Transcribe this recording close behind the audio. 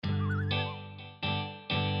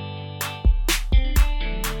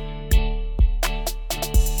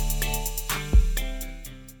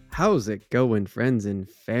How's it going, friends and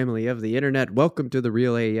family of the internet? Welcome to the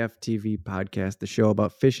Real AF TV podcast, the show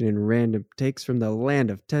about fishing and random takes from the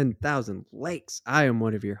land of 10,000 lakes. I am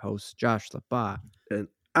one of your hosts, Josh LaBaw. And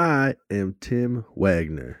I am Tim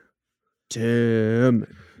Wagner. Tim,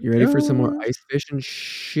 you ready for some more ice fishing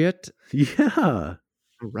shit? Yeah.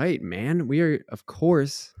 All right, man. We are, of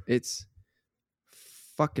course, it's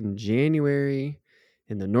fucking January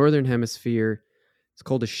in the Northern Hemisphere. It's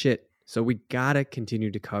cold as shit. So we gotta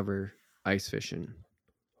continue to cover ice fishing.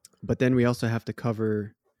 But then we also have to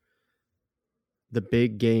cover the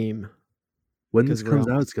big game. When this comes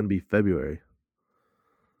out, it's going to be February.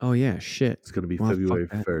 Oh, yeah, shit. It's going to be February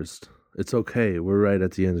 1st. It's okay. We're right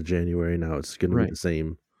at the end of January now. It's going to be the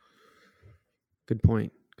same. Good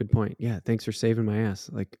point. Good point. Yeah, thanks for saving my ass.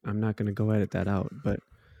 Like, I'm not going to go edit that out, but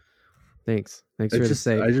thanks. Thanks for the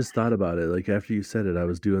save. I just thought about it. Like, after you said it, I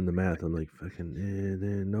was doing the math. I'm like,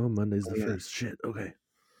 fucking, no, Monday's the 1st. Shit, okay.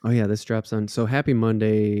 Oh, yeah, this drops on. So happy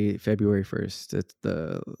Monday, February 1st. It's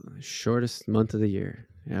the shortest month of the year.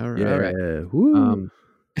 Yeah, all right. Yeah, all right. Woo.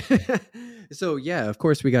 So, yeah, of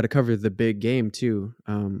course, we got to cover the big game, too.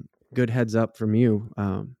 Good heads up from you,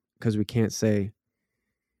 because we can't say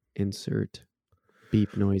insert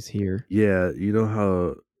beep noise here. Yeah, you know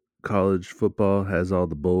how college football has all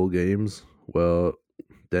the bowl games? Well,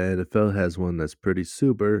 the NFL has one that's pretty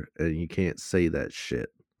super, and you can't say that shit.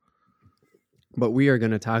 But we are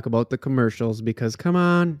going to talk about the commercials because, come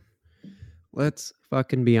on, let's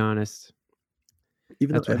fucking be honest.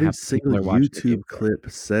 Even though every single YouTube clip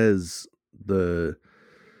says the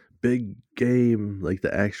big game, like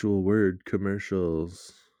the actual word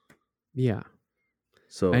commercials. Yeah.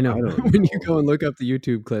 So I know. When you go and look up the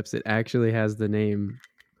YouTube clips, it actually has the name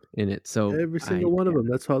in it. So every single one of them.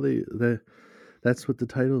 That's how that's what the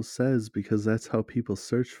title says, because that's how people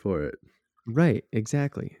search for it. Right.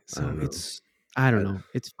 Exactly. So I don't know.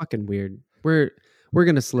 It's fucking weird. We're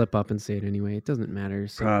going to slip up and say it anyway. It doesn't matter.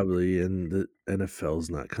 So. Probably. And the NFL's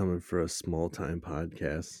not coming for a small time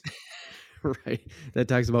podcast. Right. That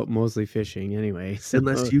talks about mostly fishing anyway. So.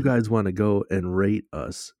 Unless you guys want to go and rate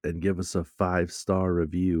us and give us a 5-star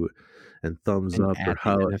review and thumbs up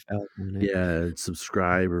or and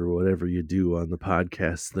subscribe or whatever you do on the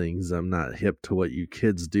podcast things. I'm not hip to what you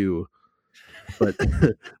kids do. But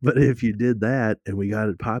if you did that and we got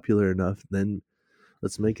it popular enough, then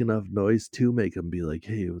let's make enough noise to make them be like,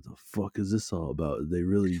 hey, what the fuck is this all about? They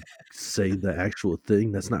really say the actual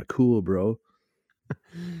thing? That's not cool, bro.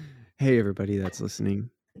 Hey, everybody that's listening.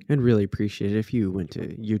 I'd really appreciate it if you went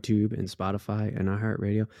to YouTube and Spotify and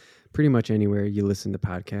iHeartRadio, pretty much anywhere you listen to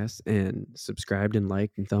podcasts, and subscribed and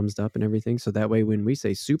liked and thumbs up and everything. So that way, when we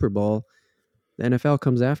say Super Bowl, the NFL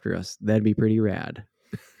comes after us. That'd be pretty rad.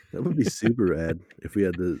 That would be super rad if we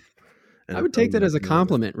had the. I would take that as a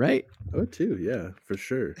compliment, right? I would too. Yeah, for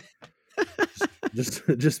sure.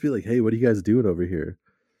 just be like, hey, what are you guys doing over here?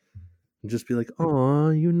 And just be like, oh,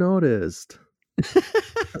 you noticed.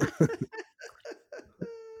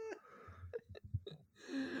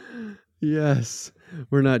 Yes,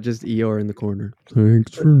 we're not just Eeyore in the corner.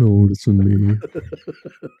 Thanks for noticing me.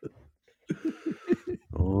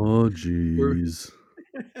 Oh, jeez.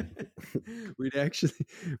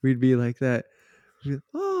 We'd be like that.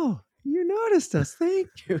 Oh, you noticed us. Thank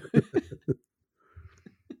you.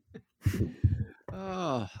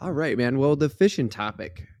 Oh, all right, man. Well, the fishing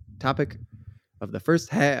topic of the first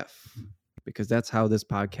half, because that's how this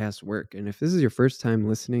podcast works. And if this is your first time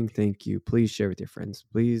listening, thank you. Please share with your friends.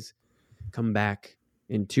 Please come back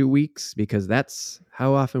in 2 weeks, because that's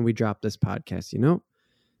how often we drop this podcast. You know,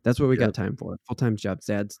 that's what we got time for. Full-time jobs,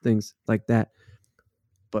 dads, things like that.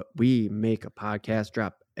 But we make a podcast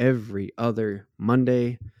drop every other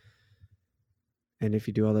Monday. And if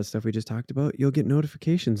you do all that stuff we just talked about, you'll get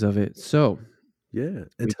notifications of it. So, yeah.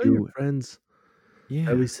 And tell your friends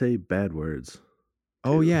how we say bad words.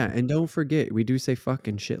 Oh, yeah. And don't forget, we do say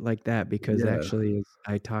fucking shit like that, because actually,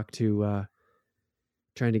 I talked to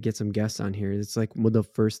trying to get some guests on here. It's like one of the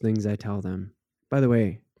first things I tell them. By the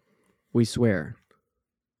way, we swear.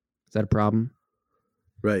 Is that a problem?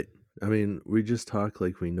 Right. I mean, we just talk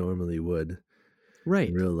like we normally would. Right.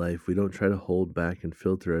 In real life, we don't try to hold back and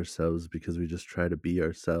filter ourselves, because we just try to be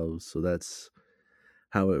ourselves. So that's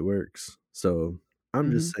how it works. So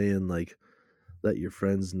I'm just saying, like, let your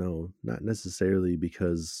friends know, not necessarily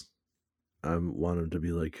because I want them to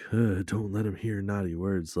be like, don't let them hear naughty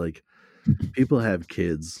words. Like, people have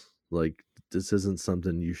kids. Like, this isn't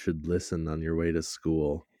something you should listen on your way to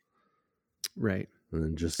school. Right. And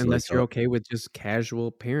then just unless you're okay with just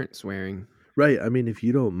casual parent swearing. Right. I mean, if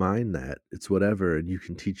you don't mind that, it's whatever, and you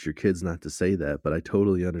can teach your kids not to say that. But I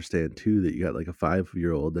totally understand too that you got like a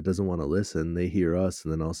 5-year-old that doesn't want to listen. They hear us,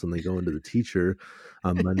 and then all of a sudden they go into the teacher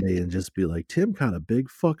on Monday and just be like, "Tim caught a big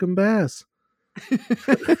fucking bass."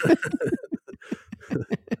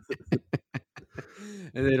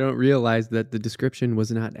 And they don't realize that the description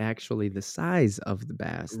was not actually the size of the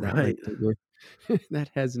bass. That Right. like they were that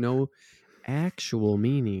has no actual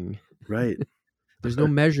meaning. Right. There's no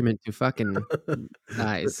measurement to fucking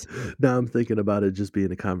size. Now I'm thinking about it just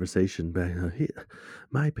being a conversation. But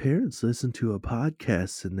my parents listened to a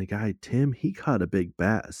podcast, and the guy Tim, he caught a big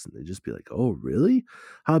bass, and they just be like, "Oh, really?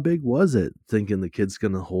 How big was it?" Thinking the kid's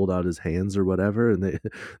gonna hold out his hands or whatever, and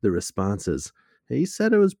the response is, "Hey, he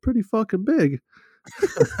said it was pretty fucking big."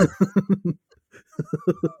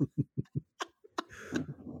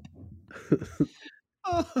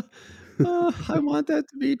 Oh, I want that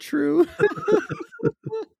to be true.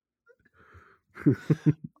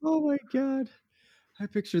 Oh my god. I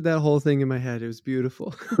pictured that whole thing in my head. It was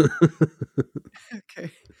beautiful.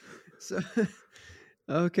 Okay. So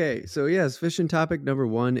so yes, fishing topic number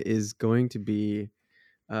 1 is going to be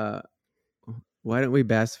uh why don't we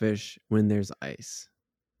bass fish when there's ice?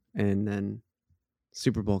 And then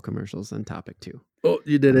Super Bowl commercials on topic 2. Oh,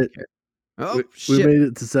 you did it. Okay. Oh We shit. made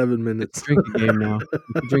it to 7 It's minutes. a drinking game now.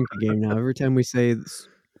 It's a drinking game now. Every time we say this,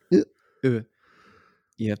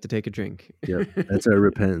 you have to take a drink. Yep, that's our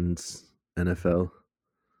repentance, NFL.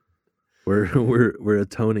 We're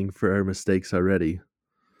atoning for our mistakes already.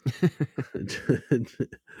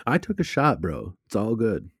 I took a shot, bro. It's all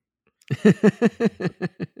good.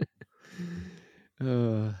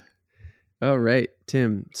 All right,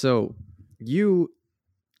 Tim. So you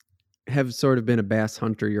have sort of been a bass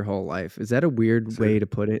hunter your whole life. Is that a weird way to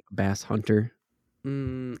put it? Bass hunter?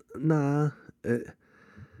 Nah.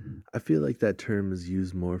 I feel like that term is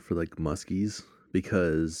used more for like muskies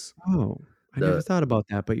because I never thought about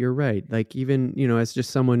that, but you're right. Like even, as just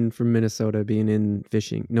someone from Minnesota being in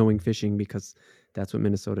fishing, knowing fishing because that's what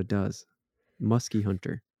Minnesota does. Muskie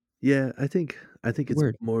hunter. Yeah, I think it's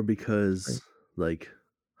Word. more because like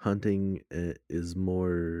hunting is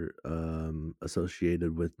more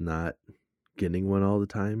associated with not getting one all the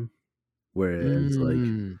time, whereas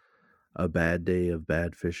like a bad day of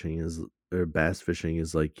bad fishing or bass fishing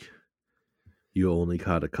is like you only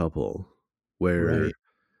caught a couple, where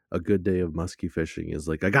a good day of musky fishing is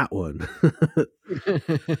like I got one.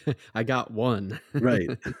 I got one. Right.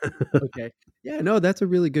 Okay. Yeah, no, that's a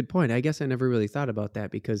really good point. I guess I never really thought about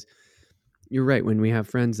that because you're right. When we have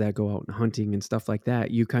friends that go out hunting and stuff like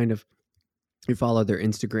that, you follow their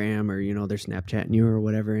Instagram or, they're Snapchatting you or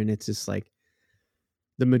whatever. And it's just like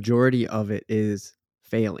the majority of it is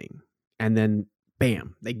failing. And then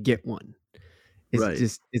bam, they get one.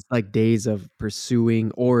 It's like days of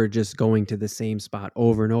pursuing or just going to the same spot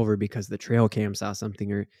over and over because the trail cam saw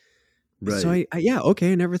something or so I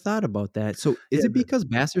never thought about that. So is it because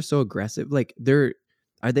bass are so aggressive? Like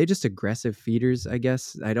are they just aggressive feeders, I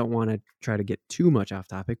guess? I don't want to try to get too much off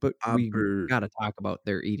topic, but we got to talk about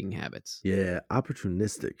their eating habits. Yeah,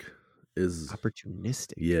 opportunistic is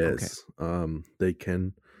opportunistic. Yes. Okay. They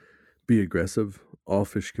can be aggressive. All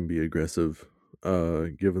fish can be aggressive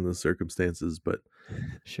given the circumstances, but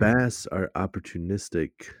bass are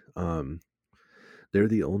opportunistic. They're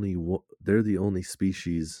the only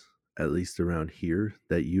species, at least around here,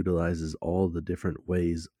 that utilizes all the different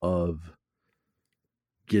ways of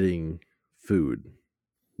getting food,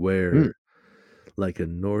 where like a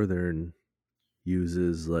northern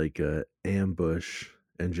uses like a ambush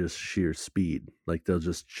and just sheer speed. Like they'll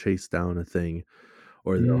just chase down a thing,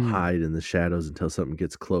 or they'll hide in the shadows until something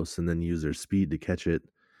gets close and then use their speed to catch it.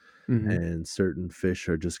 And certain fish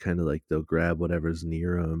are just kind of like they'll grab whatever's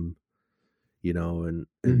near them, and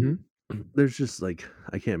there's just like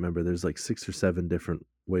I can't remember. There's like 6 or 7 different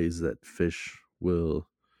ways that fish will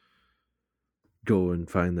go and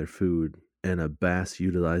find their food, and a bass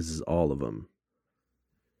utilizes all of them.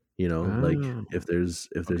 Like if there's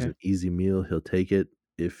an easy meal, he'll take it.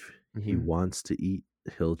 If he wants to eat,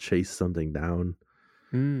 he'll chase something down.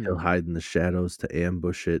 He'll hide in the shadows to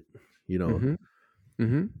ambush it.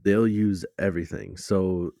 They'll use everything.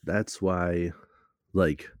 So that's why,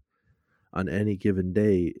 like, on any given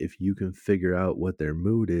day, if you can figure out what their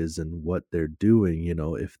mood is and what they're doing,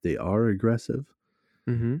 if they are aggressive,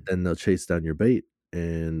 then they'll chase down your bait.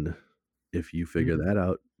 And if you figure that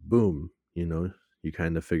out, boom, you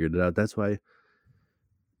kind of figured it out. That's why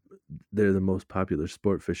they're the most popular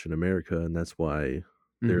sport fish in America. And that's why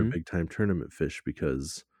they're a big time tournament fish,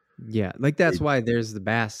 because Yeah, like that's why there's the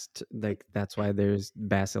bass. Like that's why there's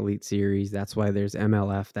Bass Elite Series. That's why there's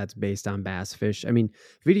MLF. That's based on bass fish. I mean,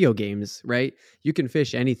 video games, right? You can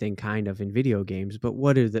fish anything kind of in video games, but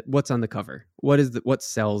what's on the cover? What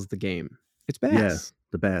sells the game? It's Yeah, bass.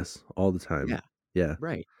 the bass all the time. Yeah, Yeah.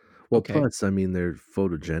 right. Well, Okay. plus, I mean, they're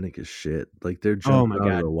photogenic as shit. Like, they're Oh jumping my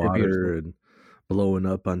out of god, the they're water beautiful. and blowing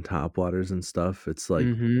up on top waters and stuff. It's like,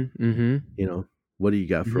 Mhm. Mhm. you know, what do you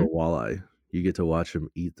got for a Mhm. walleye? You get to watch them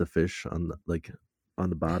eat the fish on the like, on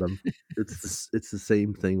the bottom. It's the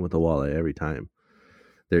same thing with a walleye every time.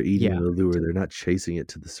 They're eating Yeah. the lure, they're not chasing it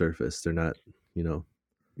to the surface. They're not, you know.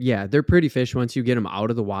 Yeah, they're pretty fish once you get them out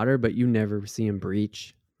of the water, but you never see them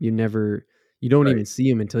breach. You don't Right. even see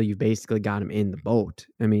them until you basically got them in the boat.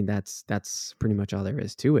 I mean, that's pretty much all there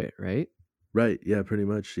is to it, right? Right, yeah, pretty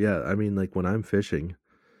much, yeah. I mean, like, when I'm fishing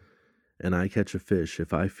and I catch a fish,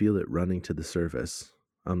 if I feel it running to the surface,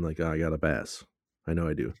 I'm like, "Oh, I got a bass." I know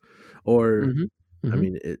I do. Or, Mhm. I Mhm.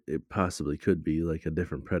 mean, it possibly could be, like, a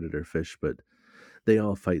different predator fish, but they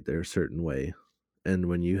all fight their certain way, and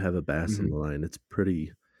when you have a bass on Mhm. the line, it's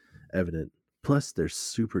pretty evident. Plus, they're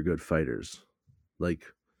super good fighters.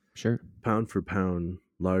 Like, Sure. pound for pound,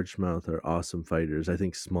 largemouth are awesome fighters. I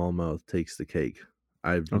think smallmouth takes the cake.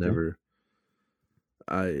 I've Okay. never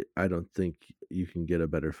I don't think you can get a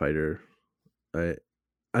better fighter. I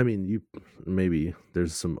I mean, you maybe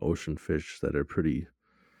there's some ocean fish that are pretty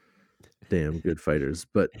damn good fighters,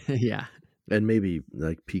 but Yeah. and maybe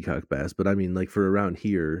like peacock bass, but I mean, like for around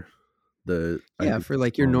here, I Yeah, think for the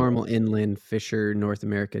like your smallmouth. normal inland fisher, North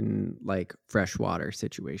American like freshwater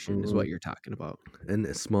situation is Mhm. what you're talking about. And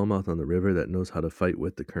a smallmouth on the river that knows how to fight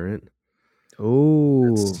with the current.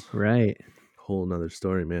 Oh, That's right. a whole nother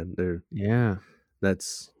story, man. Yeah.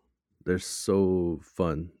 That's they're so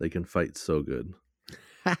fun. They can fight so good.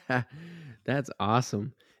 That's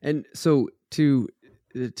awesome. And so to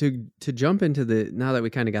jump into the now that we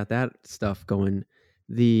kind of got that stuff going,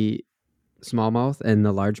 the smallmouth and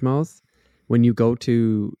the largemouth, when you go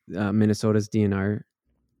to Minnesota's DNR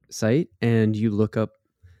site and you look up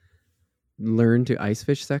learn to ice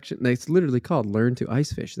fish section, it's literally called learn to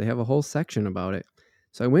ice fish. They have a whole section about it.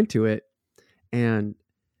 So I went to it and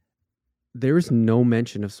there's no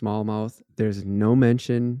mention of smallmouth. There's no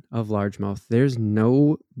mention of largemouth. There's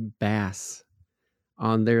no bass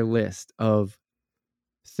on their list of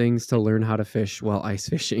things to learn how to fish while ice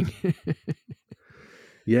fishing.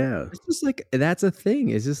 Yeah. It's just like that's a thing.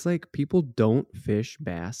 It's just like people don't fish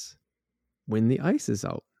bass when the ice is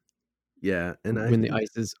out. Yeah, and I When the think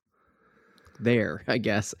ice is there, I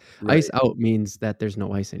guess. Ice right, out means that there's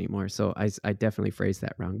no ice anymore. So I definitely phrased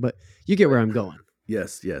that wrong, but you get where I'm going.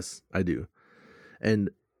 yes, yes, I do.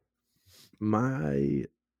 And my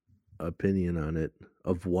opinion on it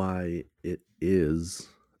of why it is,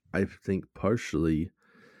 I think partially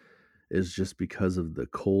is just because of the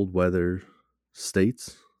cold weather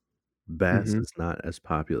states, bass Mhm. is not as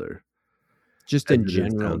popular Just as in it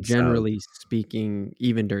is general, down south. generally speaking,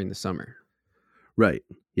 even during the summer. Right.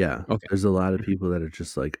 Yeah. Okay. There's a lot of Mhm. people that are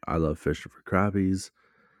just like, I love fishing for crappies.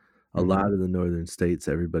 A lot Mhm. of the northern states,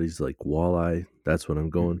 everybody's like walleye. That's what I'm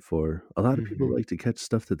going for. A lot of people Mhm. like to catch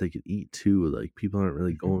stuff that they could eat too. Like people aren't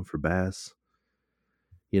really Mhm. going for bass,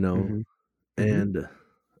 you know? Mhm. Mhm. And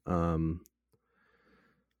um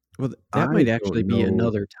Well, that I might actually don't be know.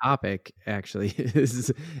 another topic actually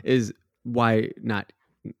is why not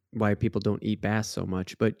why people don't eat bass so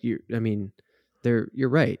much, but I mean, you're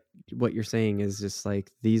right. What you're saying is just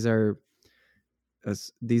like these are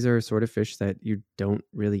sort of fish that you don't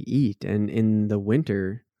really eat, and in the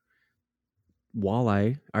winter,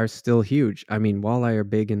 walleye are still huge. I mean, walleye are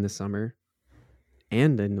big in the summer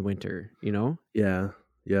and in the winter, you know? Yeah.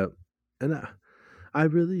 Yep. And I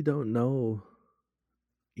really don't know,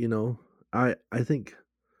 you know. I think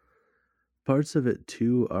parts of it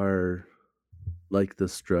too are like the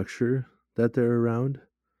structure that they're around.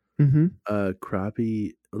 Mhm.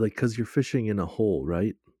 Crappie, like, cause you're fishing in a hole,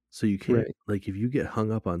 right? So you can't Right. like, if you get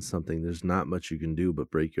hung up on something, there's not much you can do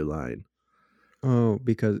but break your line. Oh,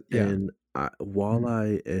 because yeah. And, Mhm.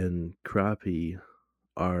 walleye and crappie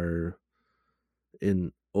are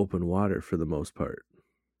in open water for the most part,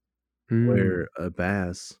 Mm. where a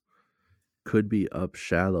bass could be up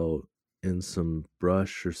shallow in some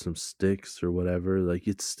brush or some sticks or whatever, like,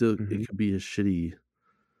 it Mhm. could be a shitty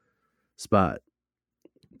spot.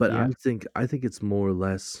 But Yeah. I think it's more or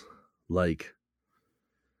less like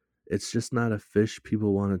it's just not a fish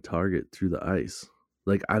people wanna target through the ice.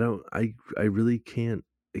 Like, I really can't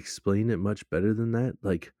explain it much better than that.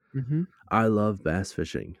 Like, Mhm. I love bass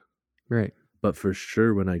fishing, Right. But for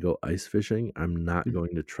sure, when I go ice fishing, I'm not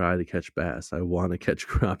going to try to catch bass. I want to catch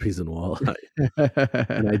crappies and walleye.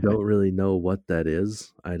 And I don't really know what that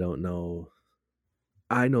is. I don't know.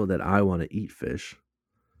 I know that I want to eat fish.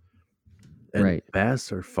 And Right.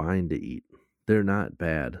 bass are fine to eat. They're not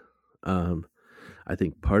bad. I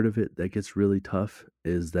think part of it that gets really tough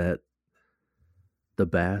is that the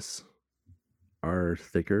bass are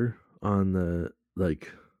thicker on the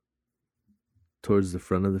like towards the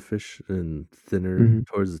front of the fish and thinner Mhm.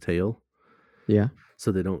 towards the tail. Yeah.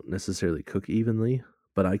 So they don't necessarily cook evenly,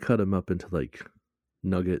 but I cut them up into like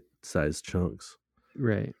nugget sized chunks.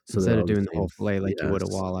 Right. So they're Instead of all the doing the same. whole fillet like you would a Yes.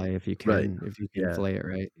 walleye Right. if you can Yeah. fillet it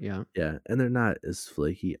right. Yeah. Yeah. And they're not as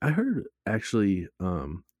flaky. I heard actually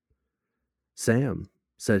Sam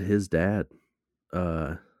said his dad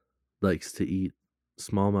uh likes to eat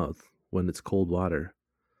smallmouth when it's cold water.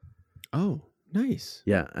 Oh, nice.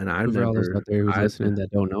 Yeah, and So for all those out there who's I've listening that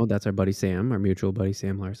don't know, that's our buddy Sam, our mutual buddy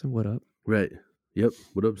Sam Larson. What up? right. Yep.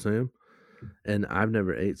 What up, Sam? And I've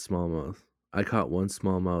never ate smallmouth. I caught one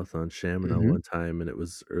smallmouth on Shamina Mhm. one time, and it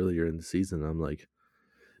was earlier in the season. I'm like,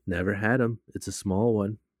 never had them. It's a small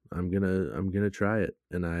one. I'm gonna try it,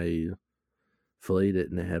 and I filleted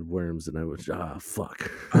it, and it had worms, and I was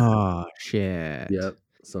fuck. Oh, shit. Yep.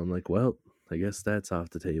 So I'm like, well, I guess that's off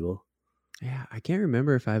the table. Yeah, I can't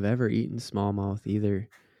remember if I've ever eaten smallmouth either,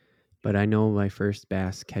 but I know my first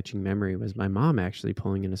bass catching memory was my mom actually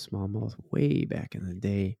pulling in a smallmouth way back in the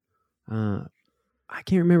day. Uh, I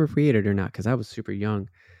can't remember if we ate it or not because I was super young.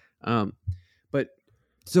 Um, but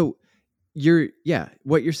so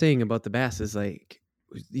what you're saying about the bass is like,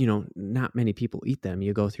 not many people eat them.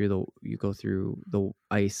 You go through the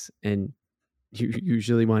ice and you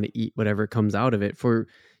usually want to eat whatever comes out of it for,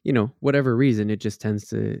 whatever reason. It just tends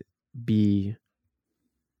to be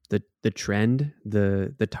the trend,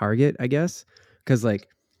 the target, I guess. Cause like,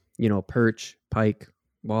 perch, pike,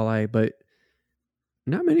 walleye, but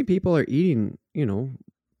not many people are eating,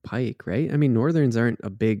 pike, right? I mean, northerns aren't a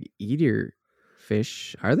big eater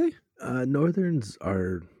fish, are they? Northerns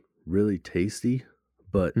are really tasty,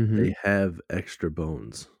 but Mm-hmm. they have extra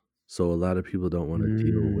bones. So a lot of people don't want to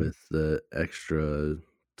deal Mm, with the extra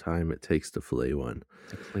time it takes to fillet one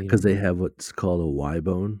to clean because them they up. have what's called a Y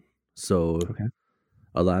bone. So Okay.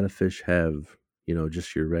 a lot of fish have,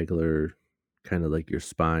 just your regular kind of like your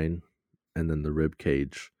spine and then the rib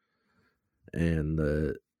cage. And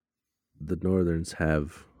the northerns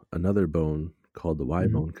have another bone called the Y Mm-hmm.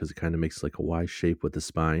 bone because it kind of makes like a Y shape with the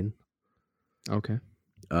spine. Okay.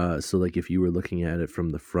 So like if you were looking at it from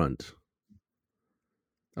the front,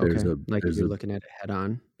 there's Okay. Like if there's you're a looking at it head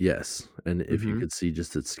on. yes, and if you Mm-hmm. could see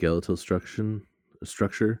just its skeletal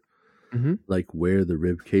structure, Mm-hmm. like where the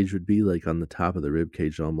rib cage would be, like on the top of the rib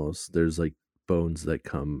cage almost, there's like bones that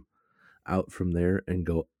come out from there and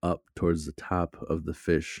go up towards the top of the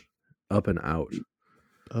fish, up and out.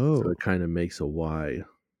 So Oh, it kind of makes a Y.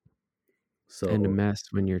 and a So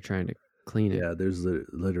mess when you're trying to clean it. yeah, there's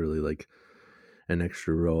literally like an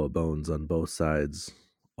extra row of bones on both sides,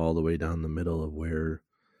 all the way down the middle of where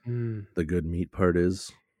Mm. the good meat part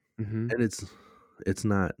is. Mm-hmm. And it's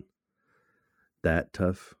not that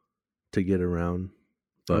tough to get around,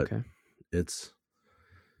 but Okay. it's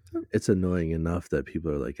it's annoying enough that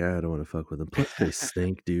people are like, I don't want to fuck with them. Plus, they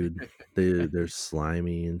stink, dude. They're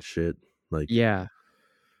slimy and shit. Yeah,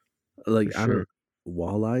 for I sure. don't.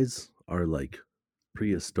 Walleyes are like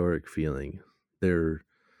prehistoric feeling. Their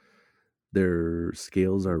their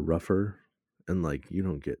scales are rougher, and like you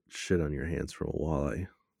don't get shit on your hands from a walleye.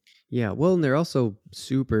 Yeah, well, and they're also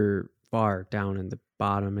super far down in the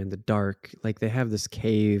bottom in the dark. Like they have this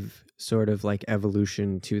cave sort of like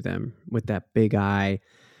evolution to them with that big eye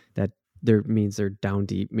that there means they're down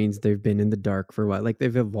deep, means they've been in the dark for a while. Like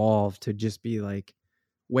they've evolved to just be like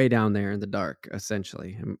way down there in the dark,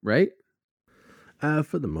 essentially. Right?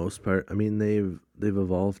 For the most part, I mean they've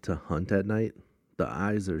evolved to hunt at night. The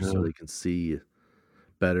eyes are so Oh, they can see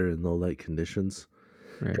better in low light conditions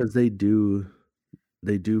right. because they do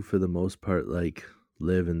for the most part like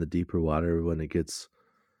live in the deeper water when it gets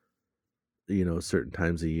certain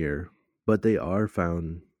times a year, but they are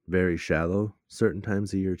found very shallow certain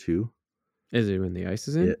times a year too. Is it when the ice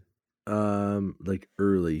is Yeah, in? like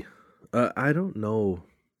early. I don't know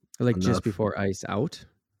Or like just enough. before ice out?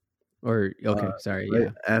 Or Uh, okay, sorry, right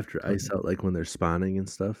yeah. after Go ice ahead. out, like when they're spawning and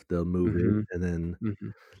stuff, they'll move in, Mm-hmm. and then Mm-hmm.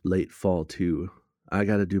 late fall too. I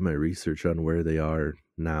got to do my research on where they are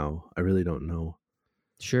now. I really don't know.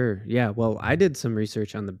 Sure. Yeah. Well, I did some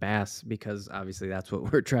research on the bass because obviously that's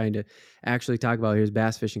what we're trying to actually talk about here is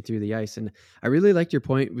bass fishing through the ice. And I really liked your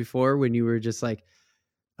point before when you were just like,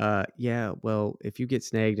 yeah, well, if you get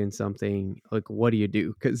snagged in something, like, what do you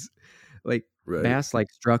do? Because, like,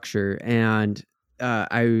 bass-like structure. And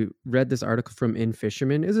I read this article from In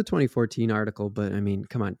Fisherman. It's a 2014 article, but I mean,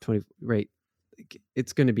 come on, right?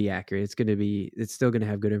 It's going to be accurate. It's still going to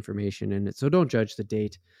have good information in it. So don't judge the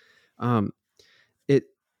date.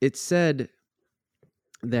 It said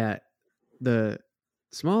that the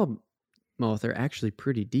smallmouth are actually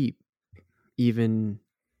pretty deep, they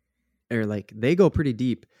go pretty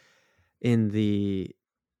deep in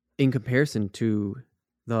comparison to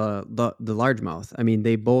the largemouth. I mean,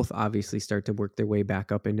 they both obviously start to work their way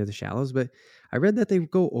back up into the shallows, but I read that they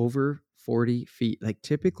go over 40 feet. Like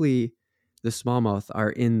typically the smallmouth are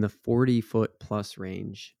in the 40-foot plus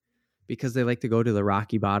range because they like to go to the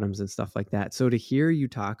rocky bottoms and stuff like that. So to hear you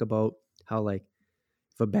talk about how like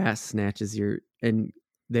if a bass snatches and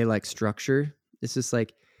they like structure, it's just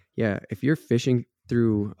like, yeah, if you're fishing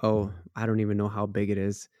through, I don't even know how big it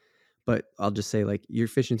is, but I'll just say like you're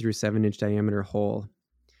fishing through a 7-inch diameter hole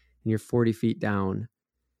and you're 40 feet down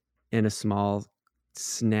and a small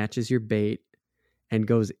snatches your bait and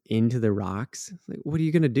goes into the rocks. Like, what are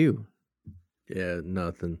you going to do? Yeah,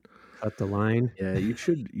 nothing. Cut the line. Yeah, you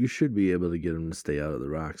should be able to get them to stay out of the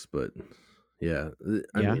rocks, but yeah,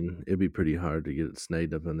 I mean, it'd be pretty hard to get it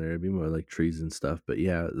snagged up in there. It'd be more like trees and stuff. But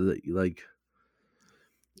yeah, like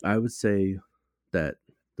I would say that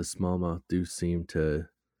the smallmouth do seem to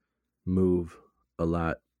move a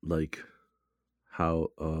lot like how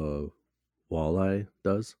a walleye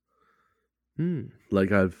does.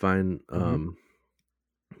 Like I'd find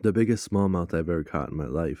the biggest smallmouth I've ever caught in my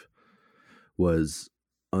life was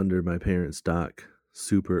under my parents' dock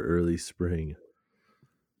super early spring,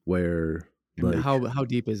 where like how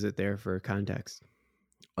deep is it there for context?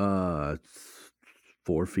 4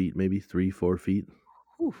 feet, maybe 3-4 feet.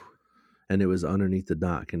 Whew. And it was underneath the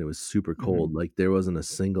dock and it was super cold. Like there wasn't a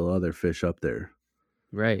single other fish up there.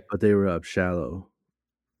 Right. But they were up shallow.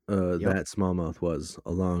 That smallmouth was,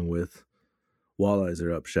 along with walleyes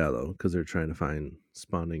are up shallow because they're trying to find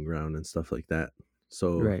spawning ground and stuff like that.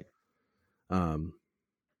 So right.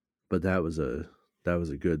 But that was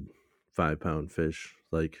a good 5-pound fish.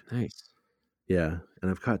 Like nice. Yeah, and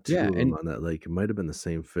I've caught 2 of them on that lake. It might have been the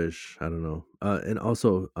same fish. I don't know. And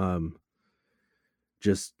also,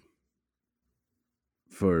 just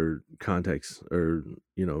for context, or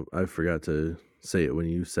I forgot to say it when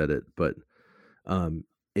you said it, but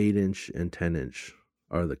 8-inch and 10-inch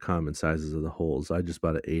are the common sizes of the holes. I just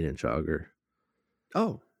bought an 8-inch auger.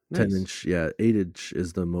 Oh, nice. 10-inch, yeah, 8-inch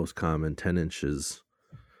is the most common. 10-inch is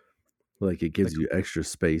like it gives you extra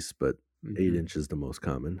space, but 8-inch is the most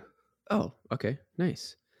common. Oh, okay,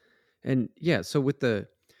 nice. And yeah, so with the,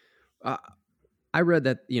 I read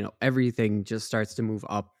that everything just starts to move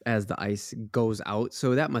up as the ice goes out.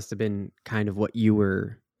 So that must have been kind of what you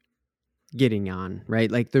were getting on,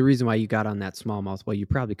 right? Like the reason why you got on that smallmouth, well, you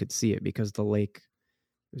probably could see it because the lake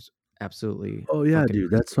was absolutely. Oh yeah,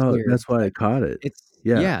 dude, that's why I caught it.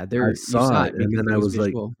 There I saw it, and then I was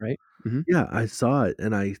visual, like, right? Yeah, I saw it,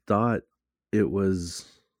 and I thought it was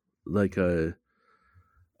like a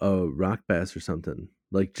rock bass or something.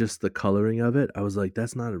 Like just the coloring of it, I was like,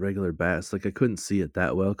 that's not a regular bass. Like I couldn't see it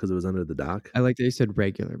that well because it was under the dock. I like that you said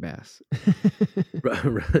regular bass.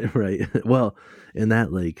 right. Well, in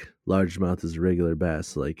that lake, largemouth is regular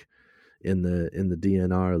bass. Like in the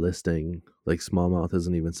DNR listing, like smallmouth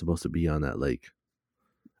isn't even supposed to be on that lake.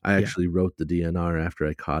 I actually wrote the DNR after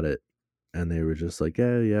I caught it, and they were just like,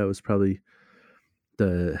 yeah, it was probably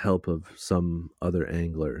the help of some other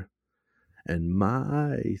angler. And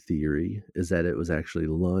my theory is that it was actually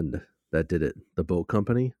Lund that did it, the boat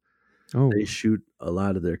company. Oh, they shoot a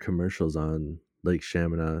lot of their commercials on Lake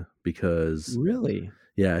Chaminade because really,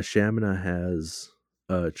 Chaminade has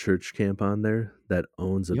a church camp on there that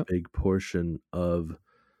owns a big portion of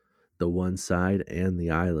the one side and the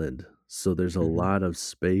island. So there's a lot of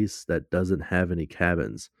space that doesn't have any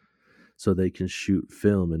cabins. So they can shoot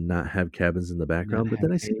film and not have cabins in the background. But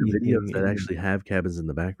then I see the videos that actually have cabins in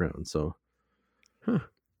the background. So I'm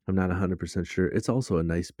not 100% sure. It's also a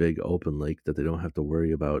nice big open lake that they don't have to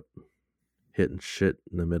worry about hitting shit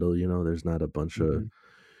in the middle. There's not a bunch of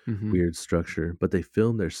weird structure, but they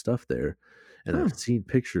film their stuff there. And I've seen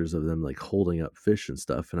pictures of them like holding up fish and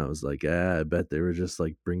stuff. And I was like, I bet they were just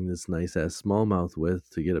like bring this nice ass smallmouth with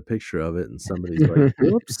to get a picture of it. And somebody's like,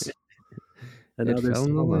 whoops. And now there's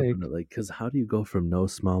smallmouth in it. Like, because how do you go from no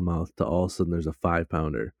smallmouth to all of a sudden there's a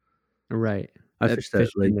 5-pounder? Right. I fished that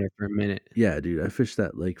lake there for a minute. Yeah, dude. I fished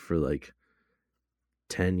that lake for like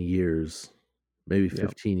 10 years, maybe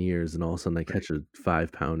 15 years. And all of a sudden I catch a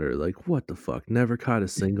 5-pounder. Like, what the fuck? Never caught a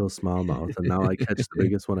single smallmouth. And now I catch the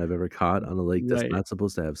biggest one I've ever caught on a lake that's not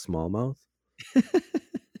supposed to have smallmouth.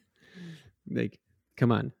 Like,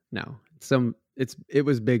 come on. No, it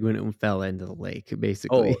was big when it fell into the lake,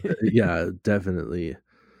 Oh, basically. yeah, definitely.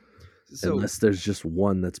 So Unless there's just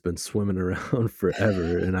one that's been swimming around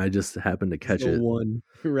forever and I just happened to catch the it. one,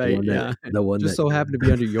 The right? one that Yeah, the one just that so happened to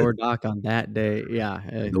be under your dock on that day. Yeah,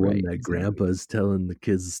 the one right, that exactly. grandpa's telling the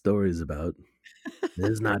kids stories about.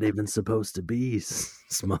 There's not even supposed to be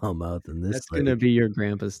smallmouth in this That's gonna lake. be your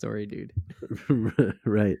grandpa's story, dude.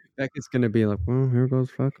 Right, Becca's gonna be like, "Well, here goes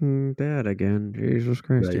fucking dad again. Jesus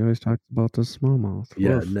Christ, he right. always talks about the smallmouth."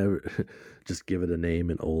 Yeah, Woof. never just give it a name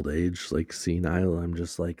in old age, like senile. I'm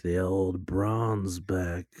just like the old bronze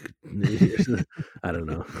back. I don't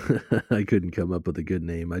know. I couldn't come up with a good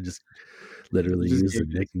name. I just literally Just used gave a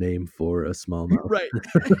it nickname for a smallmouth. right.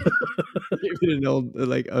 Gave it an old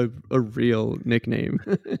like a real nickname.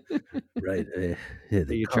 Right. Yeah,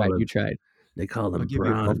 You tried, you tried. they call I'll him give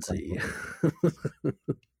you a golf clap Bronzy. over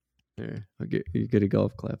there. You get a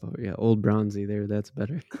golf clap over. Yeah, old bronzy there. That's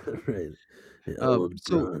better. Right. The old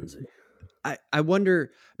So Bronzy. I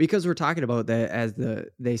wonder because we're talking about that as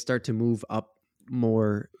they start to move up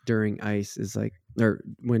more during ice is like or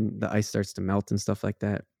when the ice starts to melt and stuff like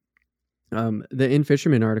that. The In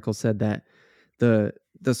Fisherman article said that the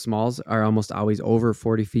the smalls are almost always over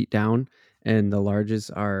 40 feet down, and the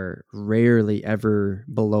larges are rarely ever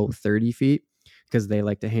below 30 feet because they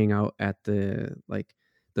like to hang out at the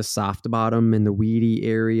soft bottom and the weedy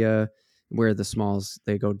area where the smalls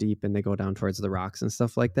they go deep and they go down towards the rocks and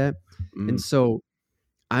stuff like that. And Mm, so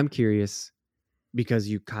I'm curious because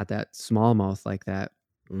you caught that smallmouth like that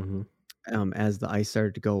mhm. as the ice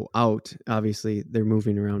started to go out. Obviously, they're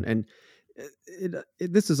moving around, and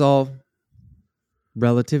this is all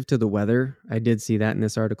relative to the weather. I did see that in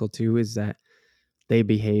this article too. Is that they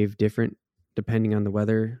behave different depending on the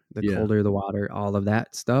weather, the Yeah. colder the water, all of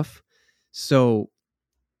that stuff. So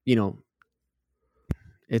you know,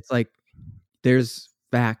 it's like there's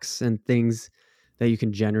facts and things that you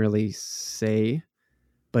can generally say,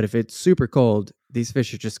 but if it's super cold, these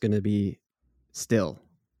fish are just going to be still.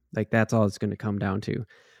 Like that's all it's going to come down to.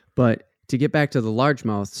 But to get back to the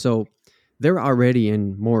largemouth, so they're already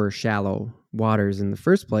in more shallow waters in the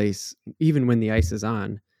first place, even when the ice is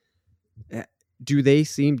on. Eh, do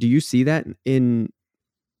you see that in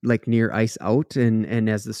like near ice out and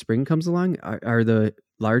as the spring comes along? Are the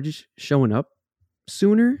large showing up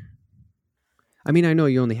sooner? I mean, I know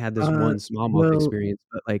you only had this Uh, one smallmouth well, experience,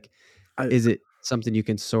 but like, I is it something you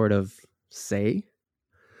can sort of say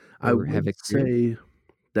I or have would experienced? say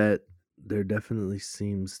that there definitely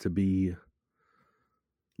seems to be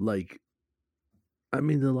like I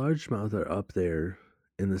mean the largemouth are up there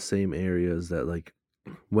in the same areas that like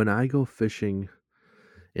when I go fishing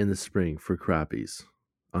in the spring for crappies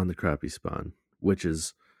on the crappie spawn, which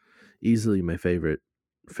is easily my favorite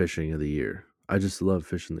fishing of the year. I just love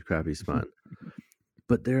fishing the crappie spawn.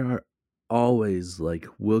 But there are always like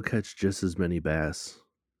we'll catch just as many bass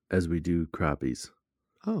as we do crappies.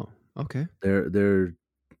 Oh, okay. There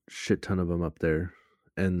shit ton of them up there,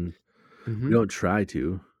 and we Mhm. don't try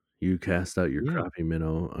to. You cast out your Yeah. crappie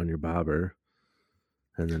minnow on your bobber,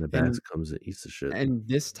 and then a bass And comes and eats the shit. and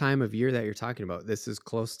this time of year that you're talking about, this is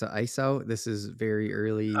close to ice out. This is very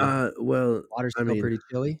early. Well, Water's I still mean, pretty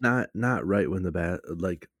chilly. not right when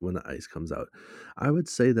like when the ice comes out. I would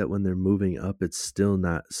say that when they're moving up, it's still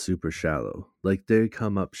not super shallow. Like they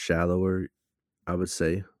come up shallower, I would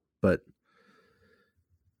say, but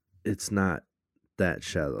it's not that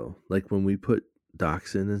shallow. Like when we put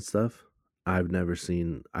docks in and stuff, I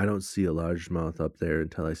don't see a largemouth up there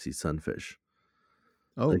until I see sunfish.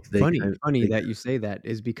 Oh, Like funny they that you say that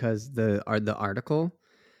is because the article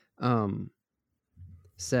um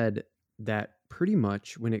said that pretty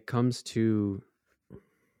much when it comes to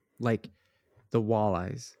like the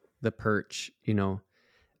walleyes, the perch,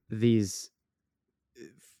 these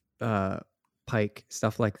uh pike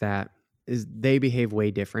stuff like that is they behave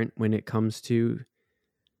way different when it comes to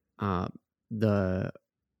uh the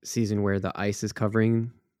season where the ice is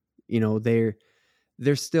covering.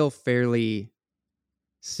 They're still fairly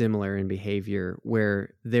similar in behavior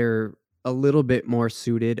where they're a little bit more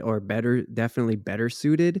suited or better, definitely better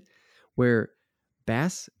suited, where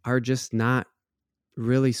bass are just not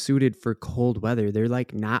really suited for cold weather. They're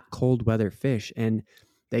like not cold weather fish. And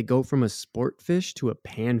they go from a sport fish to a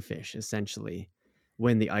panfish essentially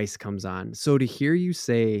when the ice comes on. So to hear you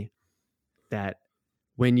say that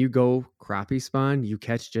when you go crappie spawn, you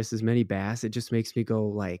catch just as many bass, it just makes me go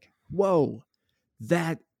like, whoa,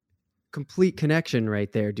 that complete connection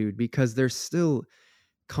right there, dude, because they're still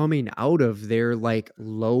coming out of their like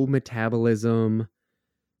low metabolism,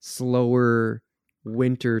 slower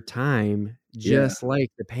winter time, yeah. just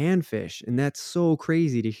like the panfish. And that's so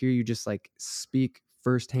crazy to hear you just like speak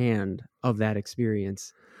firsthand of that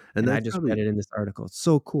experience. And And I that's just probably read it in this article. It's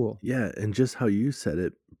so cool. yeah, and just how you said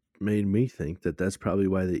it made me think that that's probably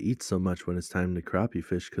why they eat so much when it's time to crappie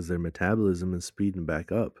fish, because their metabolism is speeding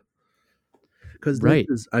back up. Because this Right.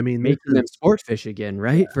 is, I mean, this Making them is sport fish again,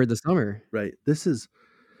 yeah, right? For the summer. right. This is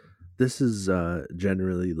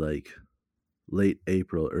generally like late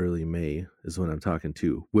April, early May is when I'm talking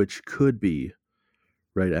to, which could be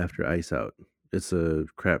right after ice out. It's a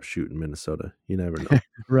crapshoot in Minnesota. You never know.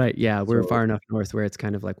 Right. Yeah. We're So far enough north where it's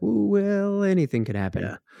kind of like, "Ooh, well, anything could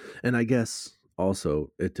happen." yeah, and I guess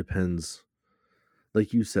also it depends.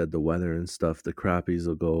 Like you said, the weather and stuff. The crappies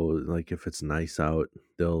will go like if it's nice out,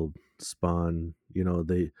 they'll spawn.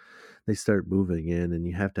 They start moving in, and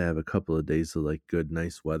you have to have a couple of days of like good,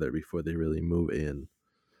 nice weather before they really move in.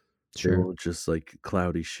 They Sure. won't just like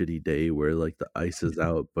cloudy, shitty day where like the ice is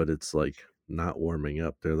out, but it's like not warming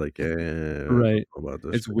up. They're like, I don't Right. know about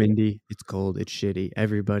this It's shit. windy, it's cold, it's shitty.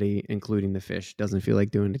 Everybody, including the fish, doesn't feel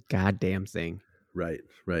like doing a goddamn thing. Right,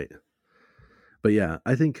 right. But yeah,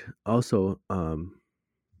 I think also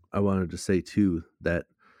I wanted to say too that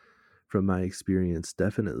from my experience,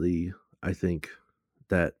 definitely I think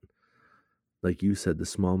that like you said, the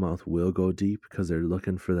smallmouth will go deep because they're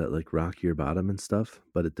looking for that like rockier bottom and stuff,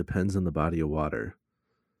 but it depends on the body of water.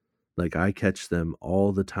 Like I catch them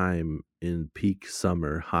all the time in peak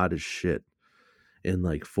summer, hot as shit, in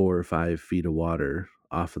like 4 or 5 feet of water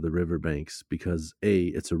off of the riverbanks because A,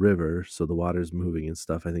 it's a river, so the water's moving and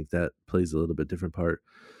stuff. I think that plays a little bit different part.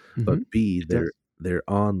 But Mhm. B, It they're does. they're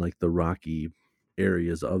on like the rocky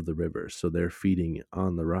areas of the river, so they're feeding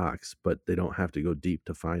on the rocks, but they don't have to go deep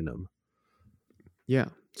to find them. Yeah.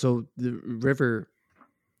 So the river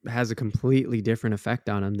has a completely different effect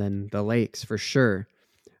on them than the lakes for sure.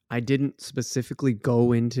 I didn't specifically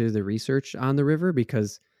go into the research on the river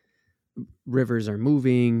because rivers are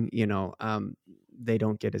moving, they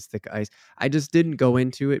don't get as thick ice. I just didn't go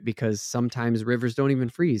into it because sometimes rivers don't even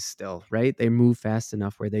freeze still, right? They move fast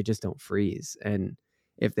enough where they just don't freeze. And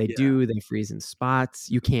if they Yeah. do, they freeze in spots.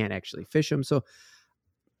 You can't actually fish them. So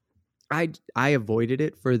I avoided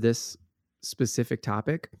it for this specific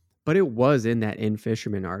topic, but it was in that In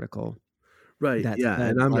Fisherman article Right. that Yeah, said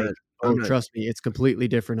and I'm like, not I'm "Oh, not trust me, it's completely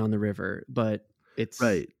different on the river," but it's,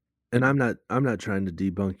 right. And I'm not trying to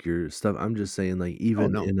debunk your stuff. I'm just saying like oh, even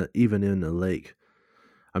no. in a lake,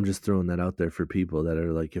 I'm just throwing that out there for people that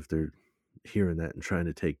are like if they're hearing that and trying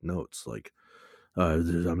to take notes like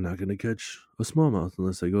I'm not going to catch a smallmouth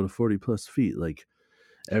unless I go to 40 plus feet. Like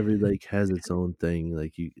every lake has its own thing.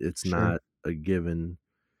 Like it's Sure. not a given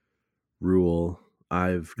rule.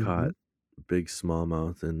 I've caught Mhm. big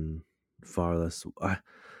smallmouth and far less.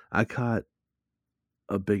 I caught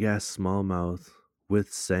a big ass smallmouth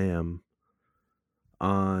with Sam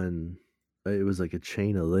on. It was like a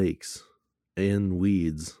chain of lakes in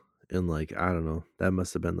weeds, and like I don't know. That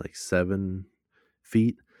must have been like 7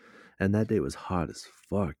 feet. And that day was hot as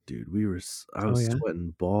fuck, dude. I Oh, was yeah?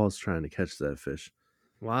 sweating balls trying to catch that fish.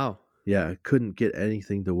 Wow. Yeah, I couldn't get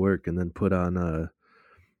anything to work, and then put on a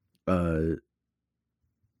a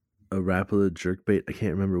Rapala jerkbait. I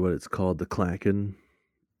can't remember what it's called. The Klaken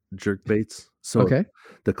jerkbaits. So Okay.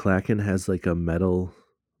 the Klaken has like a metal,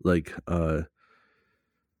 like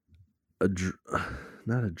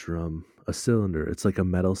not a drum, a cylinder. It's like a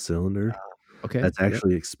metal cylinder Okay. that's Yep.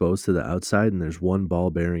 actually exposed to the outside, and there's one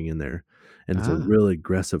ball bearing in there, and it's a Ah. really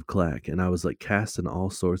aggressive clack. And I was like casting all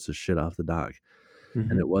sorts of shit off the dock,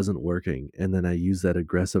 and Mhm. it wasn't working. And then I used that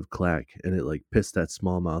aggressive clack, and it like pissed that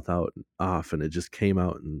smallmouth out off, and it just came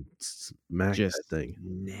out and smacked that Just thing.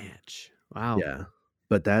 snatch. Wow. Yeah,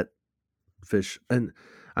 but that fish, and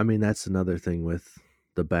I mean that's another thing with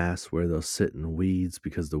the bass where they'll sit in weeds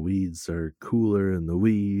because the weeds are cooler in the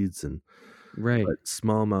weeds, and Right. but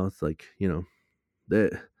smallmouth, like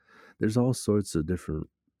there there's all sorts of different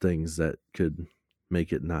things that could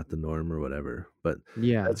make it not the norm or whatever. But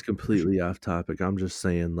Yeah, that's for sure. completely off topic. I'm just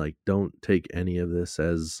saying, like, don't take any of this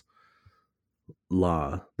as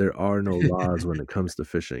law. There are no laws when it comes to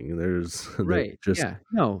fishing. There's Right. just Yeah.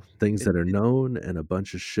 No. things It that are known and a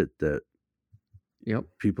bunch of shit that Yep.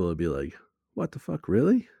 people would be like, "What the fuck,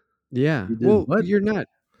 really? Yeah. You did Well, what?"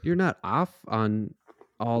 you're not off on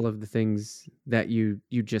all of the things that you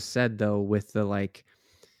just said though with the like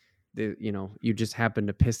you just happened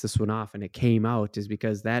to piss this one off and it came out is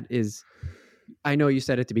because that is I know you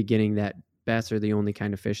said at the beginning that bass are the only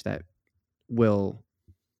kind of fish that will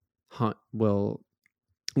will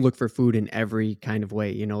look for food in every kind of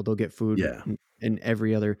way. They'll get food Yeah, in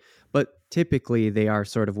every other, but typically they are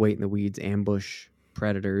sort of wait in the weeds, ambush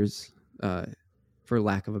predators, uh, for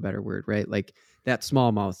lack of a better word, right? Like that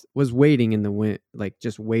smallmouth was waiting in the wind, like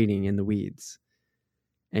just waiting in the weeds.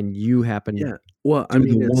 and you happen Yeah. Well, to do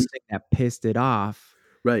the one thing that pissed it off,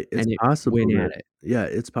 right. It's and it possible went that at it. yeah,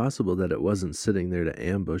 it's possible that it wasn't sitting there to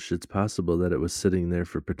ambush. It's possible that it was sitting there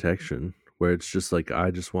for protection, where it's just like,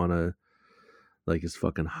 I just wanna like, it's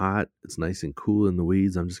fucking hot, it's nice and cool in the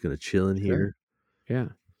weeds, I'm just gonna chill in Sure. here. Yeah.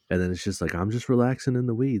 And then it's just like, I'm just relaxing in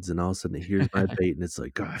the weeds, and all of a sudden, here's my bait, and it's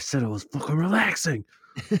like, "God, I said I was fucking relaxing."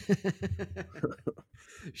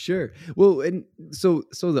 Sure. Well, and so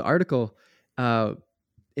the article uh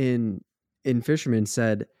in Fisherman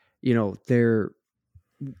said, they're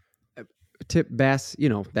tip bass,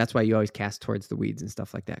 that's why you always cast towards the weeds and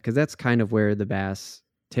stuff like that, because that's kind of where the bass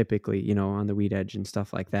typically, on the weed edge and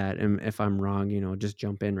stuff like that. And if I'm wrong, just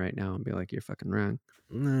jump in right now and be like, you're fucking wrong.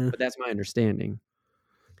 Nah, But that's my understanding.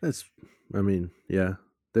 that's I mean, yeah,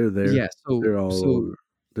 they're there. Yeah. They're all So over.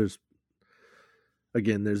 There's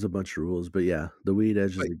Again, there's a bunch of rules, but yeah, the weed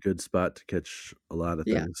edge is but a good spot to catch a lot of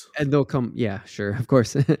yeah, things. and they'll come. Yeah, sure, of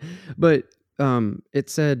course. But it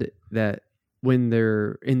said that when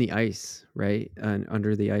they're in the ice, right, and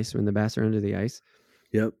under the ice, when the bass are under the ice,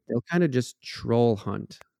 Yep. they'll kind of just troll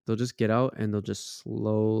hunt. They'll just get out and they'll just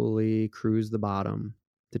slowly cruise the bottom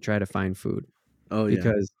to try to find food, Oh, yeah.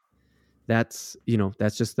 because that's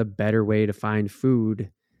just the better way to find food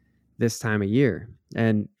this time of year.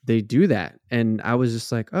 And they do that. And I was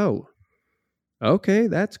just like, oh, okay,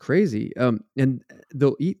 that's crazy. And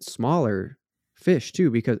they'll eat smaller fish too,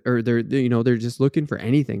 because or they're just looking for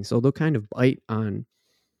anything. So they'll kind of bite on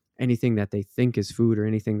anything that they think is food or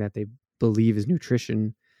anything that they believe is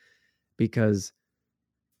nutrition, because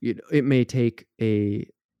it may take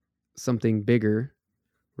something bigger,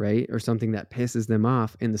 right, or something that pisses them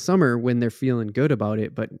off in the summer when they're feeling good about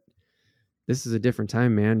it. But this is a different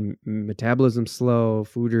time, man. Metabolism's slow.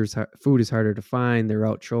 Food is harder to find. They're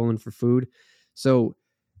out trolling for food. So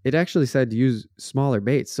it actually said to use smaller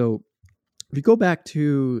baits. So if you go back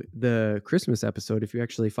to the Christmas episode, if you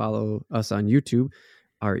actually follow us on YouTube,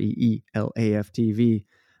 REELAFTV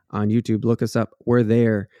on YouTube, look us up. We're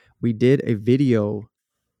there. We did a video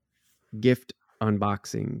gift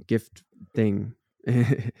unboxing, gift thing.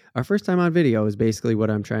 Our first time on video is basically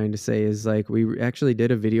what I'm trying to say, is like, we actually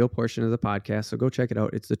did a video portion of the podcast. So go check it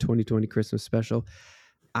out. It's the 2020 Christmas special.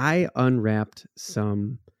 I unwrapped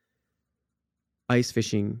some ice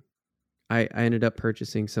fishing. I ended up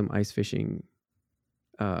purchasing some ice fishing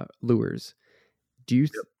lures. Do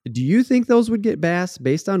you think those would get bass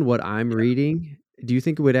based on what I'm reading? Do you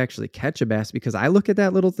think it would actually catch a bass? Because I look at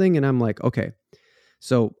that little thing and I'm like, okay,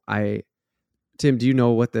 so Tim, do you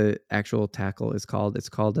know what the actual tackle is called? It's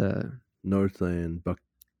called a Northland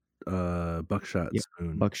buckshot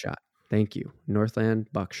spoon. Buckshot. Thank you. Northland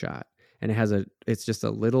buckshot. And it's just a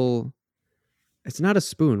little, it's not a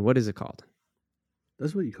spoon. What is it called?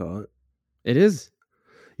 That's what you call it. It is?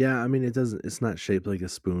 Yeah, I mean, it's not shaped like a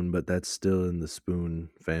spoon, but that's still in the spoon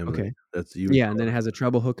family. Okay. That's you. Yeah, and then it has a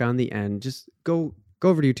treble hook on the end. Just go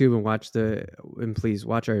over to YouTube and please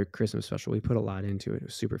watch our Christmas special. We put a lot into it. It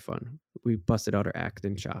was super fun. We busted out our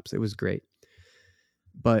Acton chops. It was great.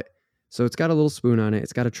 But so it's got a little spoon on it.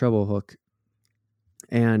 It's got a treble hook.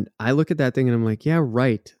 And I look at that thing and I'm like, yeah,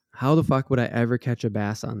 right. How the fuck would I ever catch a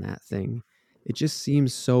bass on that thing? It just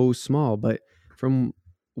seems so small. But from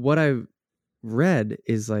what I've read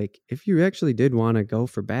is like, if you actually did want to go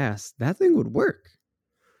for bass, that thing would work.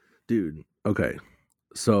 Dude, okay.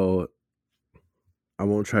 So I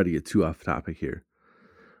won't try to get too off topic here,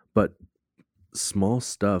 but small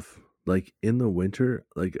stuff like in the winter,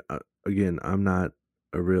 like again, I'm not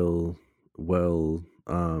a real well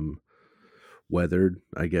weathered,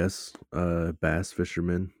 I guess, bass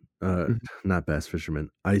fisherman. Not bass fisherman,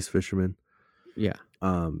 ice fisherman. Yeah.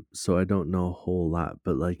 So I don't know a whole lot,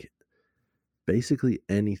 but like basically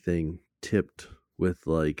anything tipped with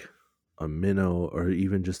like a minnow or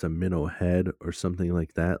even just a minnow head or something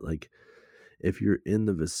like that, like if you're in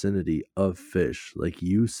the vicinity of fish, like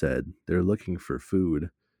you said, they're looking for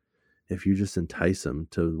food. If you just entice them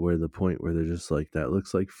to where the point where they're just like, that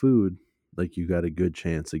looks like food, like you got a good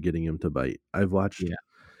chance of getting them to bite. I've watched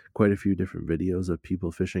quite a few different videos of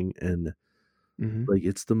people fishing, and like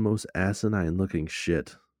it's the most asinine looking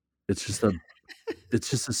shit. It's just a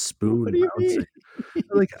spoon What do you bouncing. mean?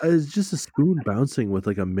 Like it's just a spoon bouncing with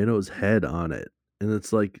like a minnow's head on it, and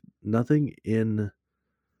it's like nothing in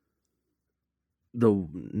the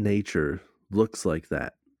nature looks like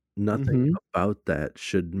that. Nothing about that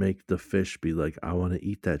should make the fish be like, I want to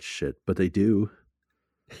eat that shit, but they do.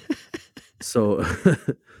 So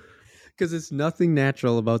because it's nothing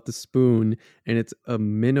natural about the spoon, and it's a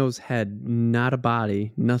minnow's head, not a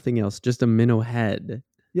body, nothing else, just a minnow head.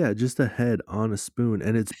 yeah, just a head on a spoon,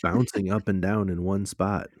 and it's bouncing up and down in one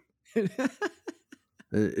spot.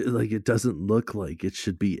 Like, it doesn't look like it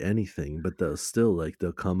should be anything, but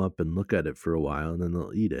they'll come up and look at it for a while, and then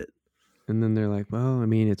they'll eat it. And then they're like, well, I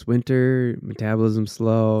mean, it's winter, metabolism's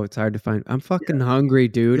slow, it's hard to find. I'm fucking Yeah. hungry,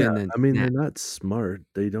 dude. Yeah, And then I mean, they're snap. not smart.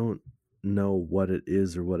 They don't know what it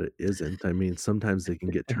is or what it isn't. I mean, sometimes they can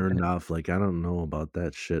get turned off, like, I don't know about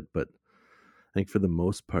that shit, but I think for the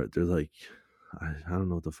most part, they're like, I don't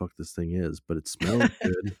know what the fuck this thing is, but it smells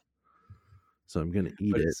good, so I'm gonna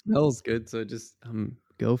eat But it it." smells good, so just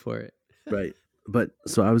go for it. Right. But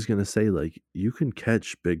so I was gonna say, like, you can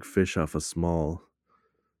catch big fish off of small,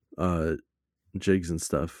 uh, jigs and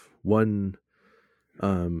stuff. One,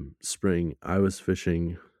 spring, I was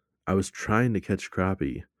trying to catch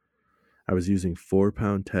crappie. I was using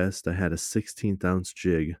 4-pound test. I had a 16th ounce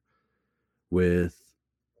jig with,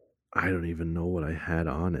 I don't even know what I had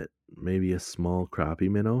on it, maybe a small crappie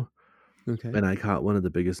minnow, Okay. and I caught one of the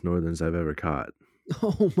biggest northerns I've ever caught.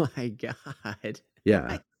 Oh my God.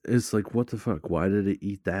 Yeah, it's like, what the fuck? Why did it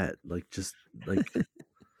eat that? Like, just like,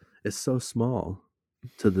 it's so small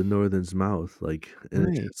to the northern's mouth, like, and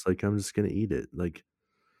it's Right. just like, I'm just gonna eat it. Like,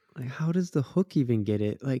 Like, how does the hook even get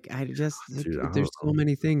it? Like, I just, like, dude, I there's don't so know.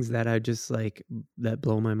 many things that I just like that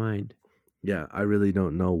blow my mind. Yeah, I really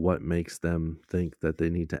don't know what makes them think that they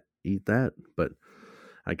need to eat that, but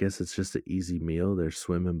I guess it's just an easy meal. They're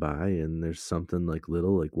swimming by and there's something like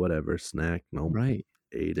little, like whatever, snack. Nope, Right.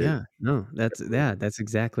 ate it. Yeah. No, that's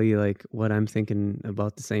exactly like what I'm thinking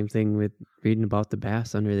about. The same thing with reading about the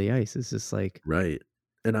bass under the ice. It's just like, Right.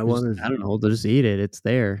 And just, I don't know, they'll just eat it. It's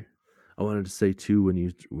there. I wanted to say too, when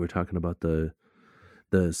you were talking about the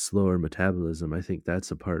slower metabolism, I think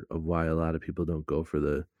that's a part of why a lot of people don't go for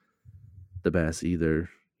the bass either.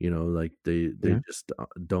 Like, they Yeah. just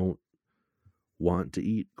don't want to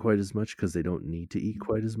eat quite as much because they don't need to eat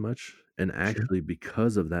quite as much. And Sure. actually,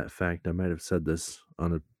 because of that fact, I might have said this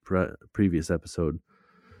on a previous episode.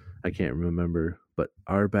 I can't remember, but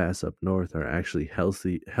our bass up north are actually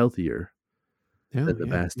healthier than Oh, the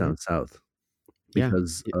yeah. bass Yeah. down south Yeah.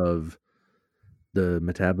 because of the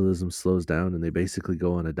metabolism slows down and they basically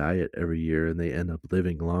go on a diet every year and they end up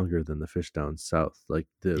living longer than the fish down south. Like,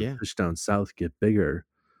 the Yeah. fish down south get bigger,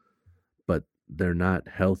 but they're not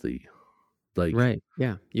healthy. Like, Right.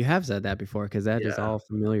 Yeah. You have said that before because that is yeah. all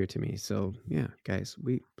familiar to me. So, yeah, guys,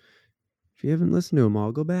 if you haven't listened to them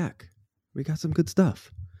all, go back. We got some good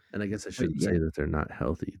stuff. And I guess I But shouldn't yeah. say that they're not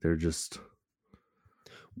healthy. They're just,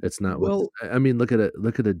 it's not what's, Well, I mean, look at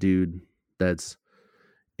a dude that's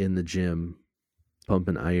in the gym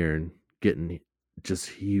pumping iron, getting just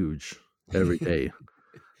huge every day.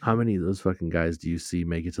 How many of those fucking guys do you see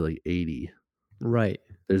make it to like 80? right.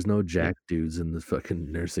 There's no Yeah. jack dudes in the fucking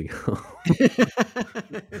nursing home.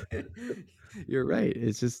 You're right.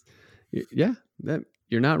 It's just, yeah, that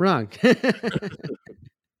you're not wrong.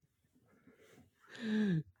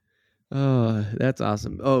 Oh, that's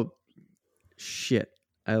awesome. Oh, shit.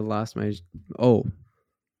 I lost my. Oh,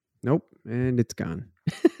 nope. And it's gone.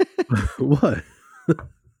 What?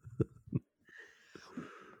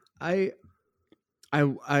 I,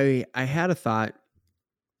 I had a thought,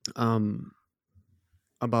 um,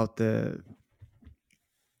 about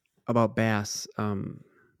about bass,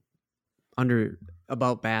 under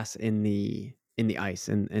about bass in the ice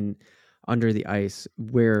and under the ice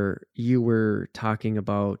where you were talking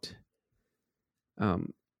about,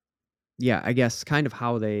 um yeah, I guess kind of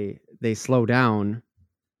how they slow down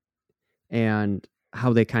and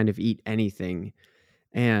how they kind of eat anything.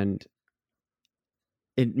 And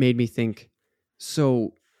it made me think,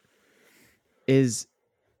 so is,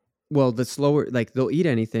 well, the slower, like, they'll eat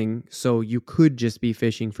anything, so you could just be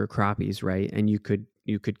fishing for crappies, right? And you could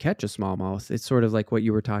catch a smallmouth. It's sort of like what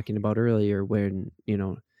you were talking about earlier when,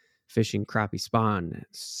 fishing crappie spawn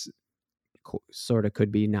sort of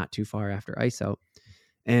could be not too far after ice out.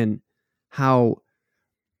 And how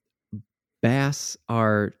bass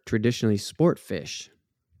are traditionally sport fish.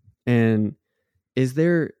 And is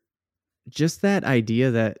there just that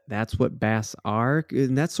idea that that's what bass are?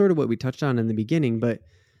 And that's sort of what we touched on in the beginning, but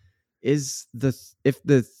is if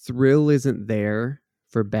the thrill isn't there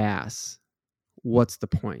for bass, what's the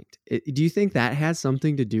point? Do you think that has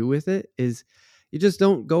something to do with it? Is you just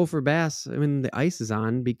don't go for bass when the ice is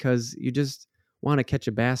on because you just want to catch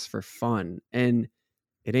a bass for fun, and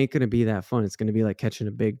it ain't going to be that fun. It's going to be like catching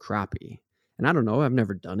a big crappie. And I don't know, I've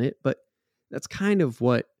never done it, but that's kind of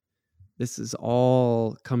what this is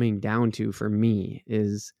all coming down to for me.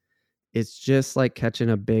 Is it's just like catching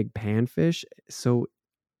a big panfish. So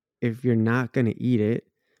if you're not going to eat it,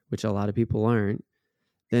 which a lot of people aren't,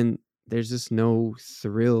 then there's just no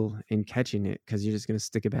thrill in catching it because you're just going to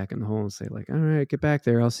stick it back in the hole and say, like, all right, get back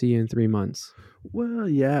there. I'll see you in 3 months. Well,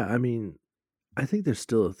 yeah, I mean, I think there's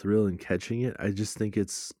still a thrill in catching it. I just think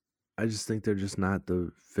they're just not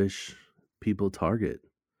the fish people target.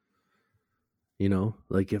 You know,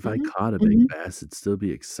 like if I Mhm, caught a big mhm. bass, it'd still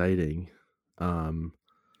be exciting. Um,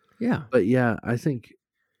 Yeah. but yeah, I think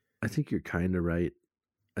you're kind of right.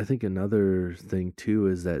 I think another thing too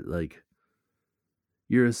is that like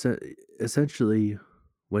you're essentially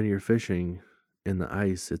when you're fishing in the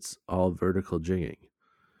ice, it's all vertical jigging,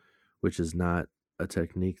 which is not a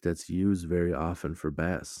technique that's used very often for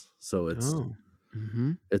bass. So Oh.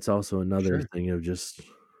 Mhm. it's also another Sure. thing of just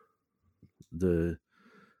the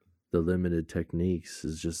the limited techniques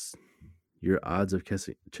is just your odds of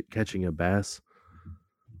catching a bass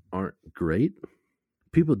aren't great.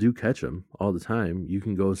 People do catch them all the time. You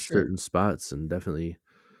can go Sure. certain spots and definitely,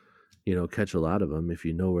 catch a lot of them if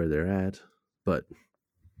you know where they're at. But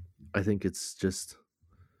I think it's just,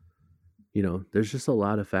 there's just a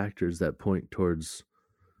lot of factors that point towards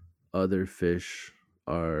other fish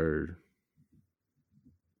are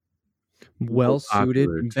more Well suited,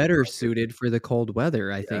 popular to better target. suited for the cold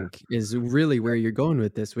weather, I Yeah, think, is really where you're going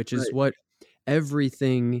with this, which is right. what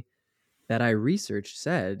everything that I researched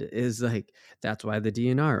said is like that's why the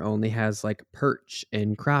DNR only has like perch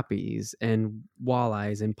and crappies and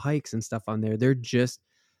walleyes and pikes and stuff on there. They're just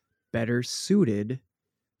better suited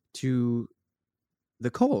to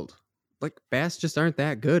the cold. Like bass just aren't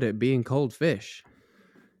that good at being cold fish.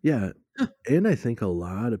 Yeah, and I think a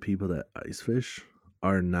lot of people that ice fish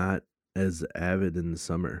are not as avid in the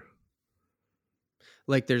summer.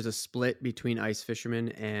 Like there's a split between ice fishermen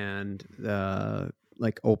and the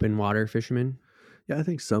like open water fishermen. Yeah, I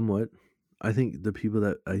think somewhat. I think the people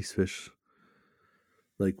that ice fish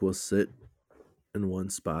like will sit in one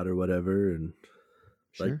spot or whatever and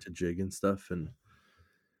like Sure. to jig and stuff, and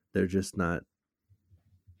they're just not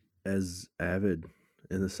as avid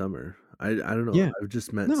in the summer. I don't know. Yeah. I've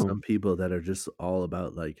just met No. some people that are just all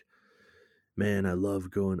about like, man, I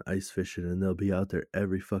love going ice fishing, and they'll be out there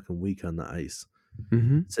every fucking week on the ice,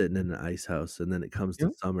 Mhm. sitting in an ice house, and then it comes to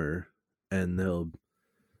Yep. summer, and they'll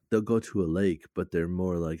go to a lake, but they're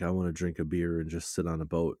more like, I want to drink a beer and just sit on a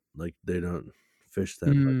boat. Like they don't fish that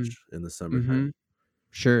Mm. much in the summertime. Mhm.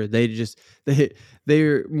 Sure, they just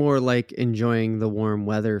they're more like enjoying the warm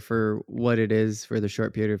weather for what it is for the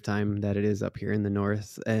short period of time that it is up here in the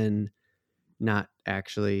north and not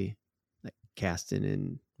actually like casting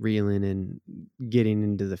and reeling and getting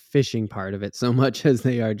into the fishing part of it so much as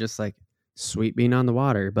they are just like sweet being on the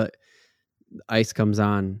water. But ice comes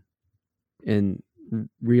on and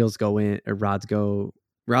reels go in, or rods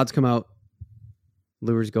come out,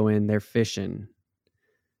 lures go in, they're fishing.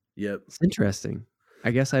 Yep. It's interesting.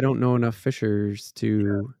 I guess I don't know enough fishers Yeah.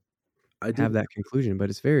 to I did have that conclusion, but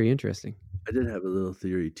it's very interesting. I did have a little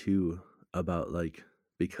theory too about like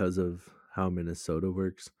because of how Minnesota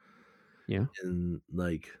works Yeah. and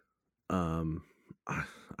like um I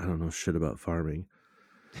don't know shit about farming,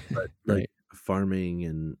 but like Right. farming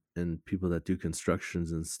and people that do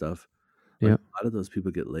constructions and stuff, like Yeah. a lot of those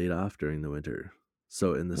people get laid off during the winter.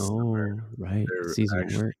 So in the summer Oh, right. they're Seasonal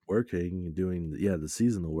actually work. working and doing the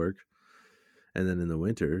seasonal work, and then in the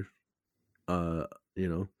winter, uh, you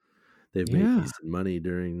know, they've made Yeah. decent money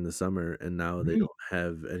during the summer, and now they Right. don't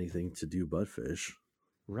have anything to do but fish.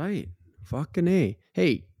 Right. Fucking A.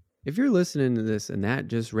 Hey, if you're listening to this and that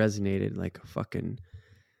just resonated like a fucking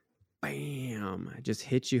bam, just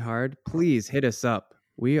hit you hard, please hit us up.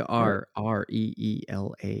 We Yeah, are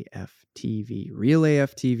Real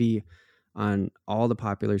AF TV on all the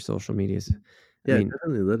popular social medias. I yeah, mean,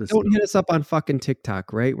 definitely let us don't know. hit us up on fucking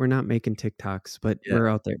TikTok, right? We're not making TikToks, but Yeah, we're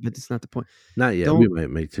out there. But it's not the point. not yet. We Don't might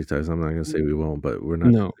make TikToks. I'm not gonna say we won't, but we're not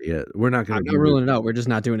no. doing it yet. We're not gonna I'm be not ruling it out. We're just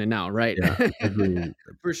not doing it now, right? yeah, definitely.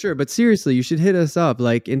 For sure. But seriously, you should hit us up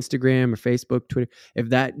like Instagram or Facebook, Twitter. If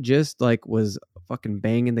that just like was fucking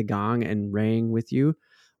banging the gong and rang with you,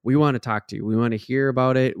 we want to talk to you. We want to hear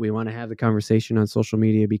about it. We want to have the conversation on social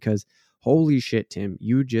media because holy shit, Tim,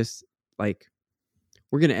 you just like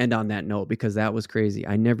we're going to end on that note because that was crazy.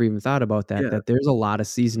 I never even thought about that, Yeah, that there's a lot of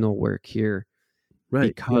seasonal work here right. Yeah,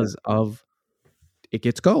 because of it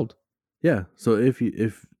gets cold. yeah. So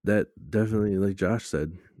if that definitely like Josh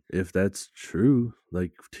said, if that's true,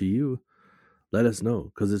 like to you, let us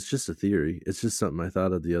know because it's just a theory. It's just something I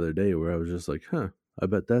thought of the other day where I was just like, huh, I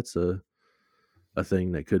bet that's a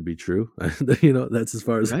thing that could be true. That's as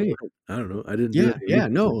far as I Right. went. I don't know. I didn't do Yeah. any Yeah.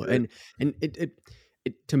 research No. into it. And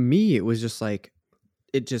it to me, it was just like,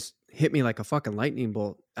 it just hit me like a fucking lightning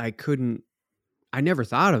bolt. I never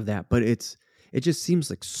thought of that, but it just seems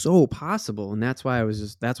like so possible. And that's why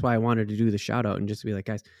I wanted to do the shout out and just be like,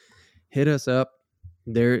 guys, hit us up.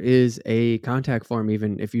 There is a contact form,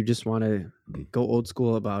 even if you just want to go old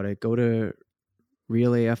school about it. Go to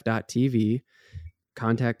realaf.tv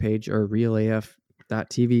contact page, or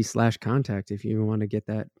realaf.tv/contact if you want to get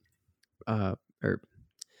that. Or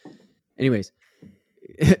anyways,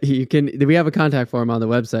 we have a contact form on the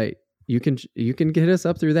website. You can get us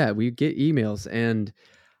up through that. We get emails, and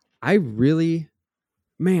I really,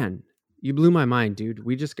 man, you blew my mind, dude.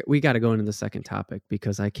 We got to go into the second topic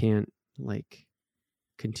because I can't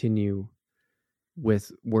continue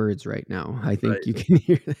with words right now. I think you can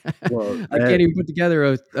hear that. Well, I can't even put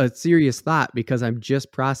together a serious thought because I'm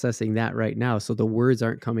just processing that right now. So the words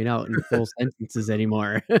aren't coming out in full sentences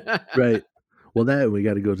anymore. Right. Well, we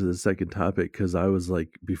got to go to the second topic because I was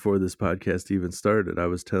like, before this podcast even started, I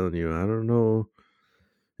was telling you, I don't know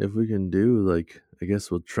if we can do I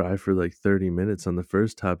guess we'll try for 30 minutes on the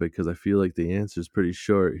first topic because I feel like the answer is pretty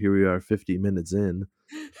short. Here we are 50 minutes in.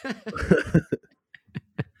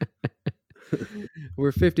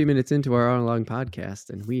 We're 50 minutes into our hour-long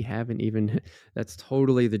podcast, and we haven't even. That's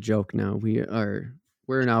totally the joke now. We're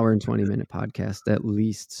an hour and 20-minute podcast at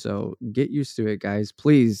least, so get used to it, guys,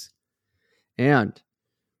 please. And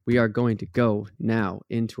we are going to go now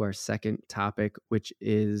into our second topic, which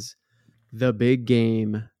is the big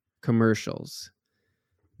game commercials.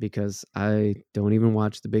 Because I don't even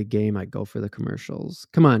watch the big game. I go for the commercials.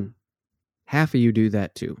 Come on. Half of you do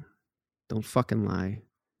that too. Don't fucking lie.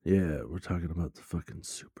 Yeah, we're talking about the fucking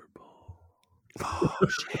Super Bowl. Oh,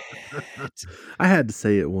 shit. I had to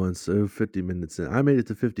say it once. 50 minutes in. I made it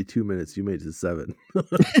to 52 minutes. You made it to 7.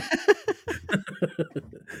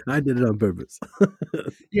 I did it on purpose.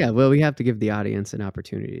 Yeah, well, we have to give the audience an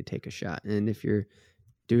opportunity to take a shot. And if you're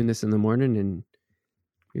doing this in the morning and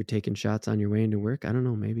you're taking shots on your way into work, I don't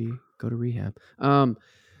know, maybe go to rehab. All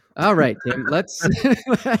right, Tim, let's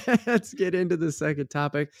get into the second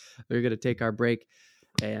topic. We're going to take our break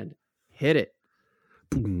and hit it.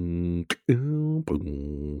 I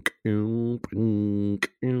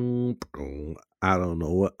don't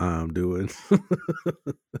know what I'm doing.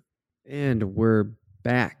 And we're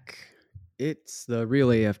back. It's the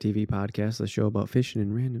Real AF TV podcast, the show about fishing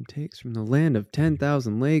and random takes from the land of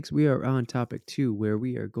 10,000 lakes. We are on topic 2, where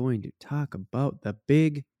we are going to talk about the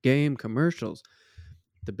big game commercials.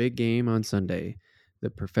 The big game on Sunday, the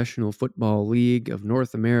Professional Football League of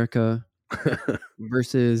North America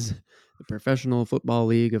versus the Professional Football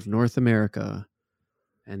League of North America.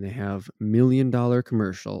 And they have $1 million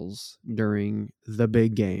commercials during the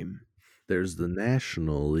big game. There's the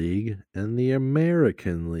National League and the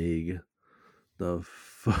American League. The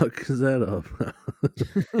fuck is that up?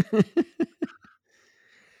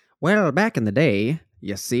 Well, back in the day,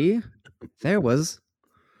 you see, there was,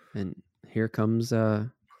 and here comes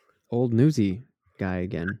old newsy guy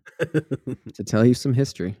again to tell you some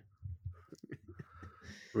history.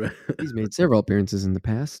 Right. He's made several appearances in the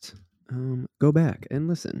past. Go back and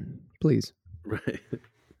listen, please. Right.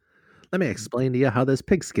 Let me explain to you how this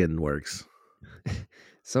pigskin works.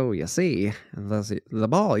 So you see, the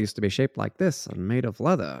ball used to be shaped like this and made of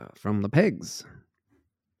leather from the pigs.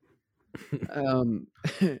 And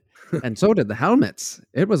so did the helmets.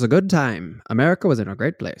 It was a good time. America was in a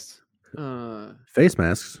great place. Face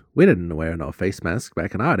masks? We didn't wear no face masks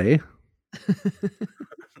back in our day.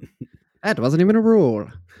 That wasn't even a rule.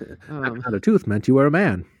 Having a tooth meant you were a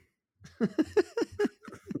man.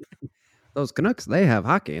 Those Canucks, they have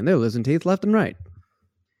hockey and they're losing teeth left and right.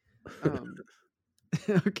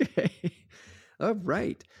 Okay. All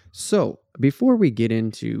right. So before we get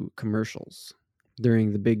into commercials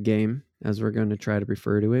during the big game, as we're going to try to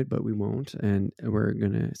refer to it, but we won't, and we're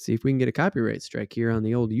going to see if we can get a copyright strike here on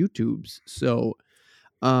the old YouTubes. So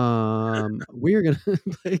we're going to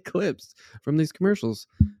play clips from these commercials.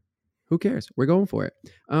 Who cares? We're going for it.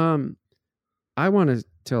 I want to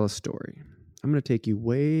tell a story. I'm going to take you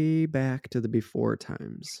way back to the before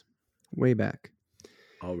times. Way back.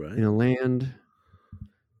 All right. In a land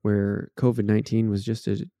where COVID-19 was just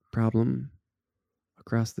a problem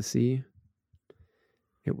across the sea.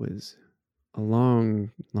 It was a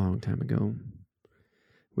long, long time ago.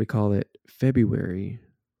 We call it February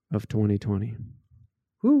of 2020.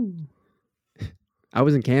 Woo! I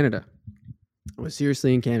was in Canada. I was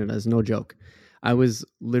seriously in Canada. It's no joke. I was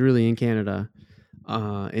literally in Canada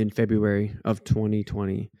in February of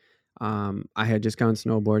 2020. I had just gone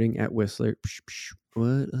snowboarding at Whistler.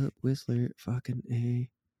 What up, Whistler? Fucking A.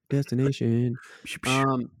 Destination.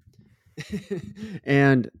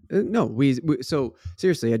 And no, so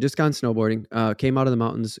seriously, I just gone snowboarding, came out of the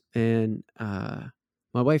mountains, and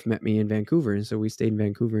my wife met me in Vancouver, and so we stayed in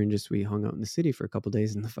Vancouver and we hung out in the city for a couple of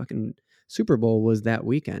days, and the fucking Super Bowl was that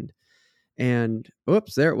weekend. And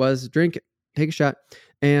whoops, there it was. Drink it, take a shot.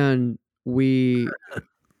 And we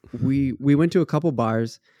went to a couple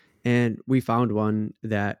bars, And we found one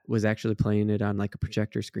that was actually playing it on like a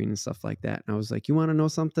projector screen and stuff like that. And I was like, you want to know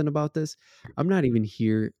something about this? I'm not even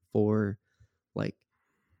here for like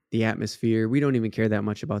the atmosphere. We don't even care that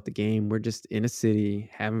much about the game. We're just in a city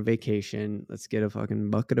having vacation. Let's get a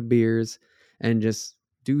fucking bucket of beers and just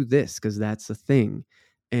do this because that's the thing.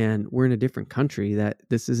 And we're in a different country that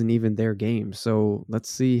this isn't even their game. So let's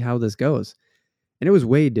see how this goes. And it was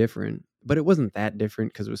way different, but it wasn't that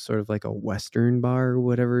different because it was sort of like a Western bar or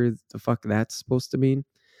whatever the fuck that's supposed to mean.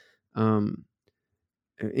 Um,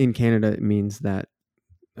 in Canada, it means that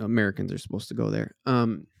Americans are supposed to go there.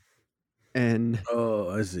 And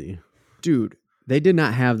Oh, I see. dude, they did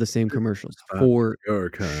not have the same commercials for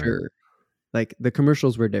sure. Like the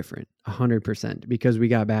commercials were different 100% because we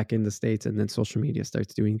got back in the States and then social media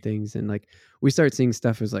starts doing things. And like, we start seeing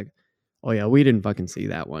stuff as like, oh yeah, we didn't fucking see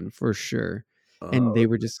that one for sure. And they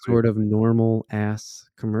were just sort of normal ass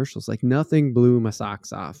commercials. Like nothing blew my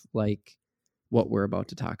socks off like what we're about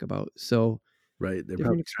to talk about. So right, they're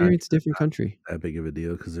different experience, different country. That big of a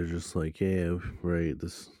deal because they're just like, yeah, right.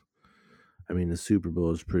 I mean, the Super Bowl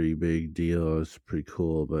is a pretty big deal. It's pretty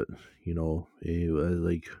cool, but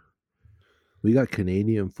like we got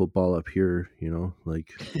Canadian football up here. Like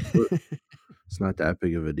it's not that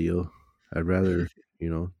big of a deal. I'd rather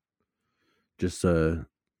just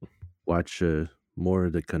watch more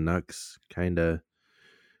of the Canucks kind of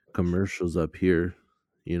commercials up here.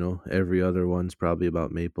 Every other one's probably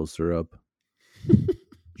about maple syrup,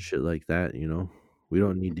 shit like that. We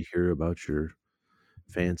don't need to hear about your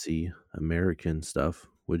fancy American stuff.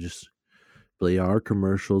 We just play our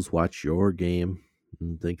commercials, watch your game,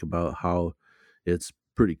 and think about how it's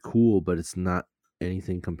pretty cool, but it's not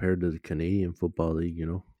anything compared to the Canadian Football League.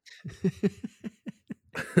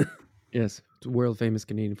 Yes, it's world famous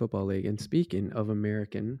Canadian Football League. And speaking of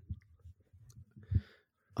American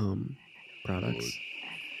products,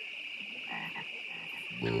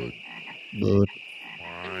 Bud. Bud.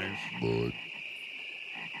 Wines. Bud.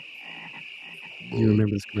 You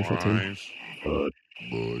remember this commercial, Tim? Wines. Bud.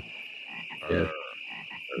 Bud. Yeah.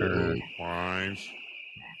 Bud. Wines.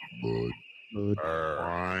 Bud. Bud.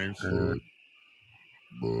 Wines. Bud.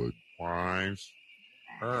 Bud. Wines.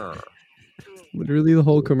 Literally the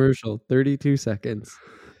whole commercial, 32 seconds.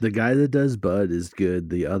 The guy that does Bud is good.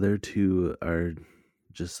 The other two are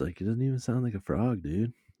just like, it doesn't even sound like a frog,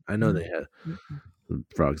 dude. I know they have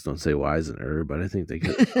frogs don't say Y's and but I think they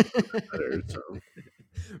could better. So.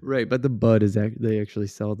 Right, but the Bud is they actually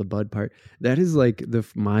sell the Bud part. That is like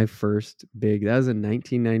my first big. That was a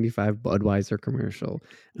 1995 Budweiser commercial.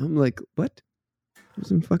 I'm like, what? It was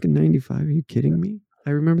in fucking 95. Are you kidding me?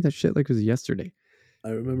 I remember that shit like it was yesterday. I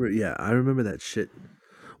remember that shit.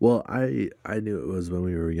 Well, I knew it was when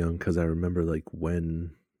we were young because I remember like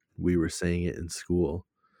when we were saying it in school.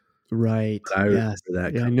 Right. But I remember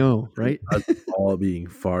that. Yeah, I know, right? Us all being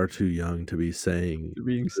far too young to be saying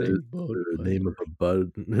the name of a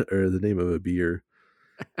Bud or the name of a beer,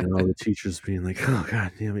 and all the teachers being like, "Oh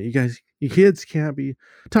God damn it, you kids can't be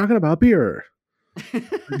talking about beer."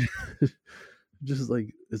 Just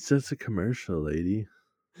like it's just a commercial, lady.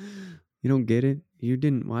 You don't get it? You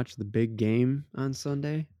didn't watch the big game on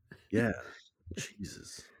Sunday? Yeah.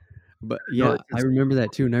 Jesus. But yeah, I remember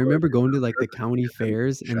that too. And I remember going to like the county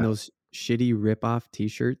fairs and those shitty rip-off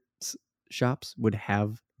t-shirts shops would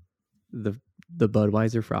have the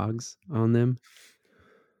Budweiser frogs on them.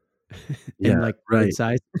 Yeah, and like right.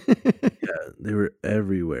 size. Yeah, they were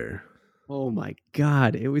everywhere. Oh my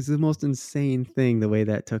God. It was the most insane thing the way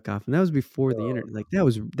that took off. And that was before the internet. Like that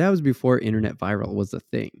was before internet viral was a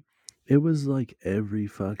thing. It was like every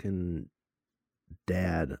fucking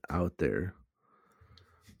dad out there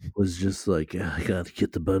was just like, yeah, I gotta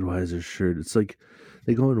get the Budweiser shirt. It's like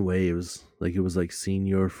they go in waves. Like it was like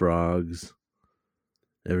senior frogs.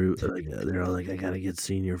 They're all like, I gotta get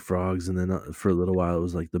senior frogs, and then for a little while it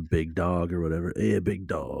was like the big dog or whatever. Hey, a big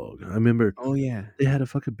dog. I remember. Oh yeah, they had a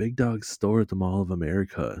fucking big dog store at the Mall of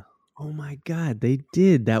America. Oh my God, they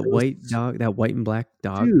did that white dog, that white and black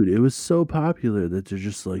dog. Dude, it was so popular that they're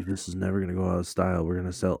just like, this is never gonna go out of style. We're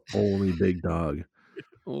gonna sell only big dog.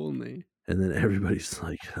 Only. And then everybody's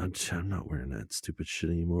like, I'm not wearing that stupid shit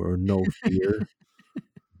anymore. Or No Fear.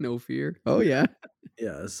 No Fear. Oh yeah.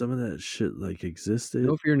 Yeah, some of that shit like existed.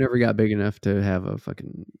 No Fear never got big enough to have a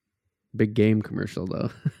fucking big game commercial though.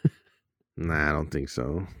 Nah, I don't think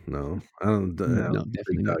so. No, I don't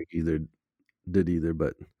think Dog did either.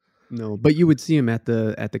 But no, but you would see them at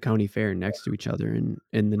the county fair next to each other in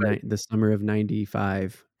the summer of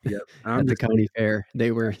 '95. Yep, at the county fair,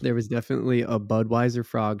 there was definitely a Budweiser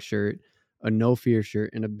frog shirt, a No Fear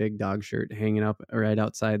shirt, and a big dog shirt hanging up right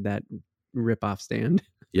outside that rip-off stand.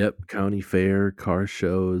 Yep, county fair, car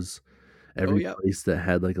shows, every yep. place that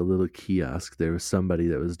had like a little kiosk, there was somebody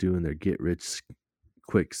that was doing their get rich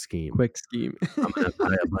quick scheme. Quick scheme. I'm gonna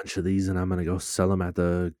buy a bunch of these and I'm gonna go sell them at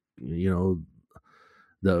the,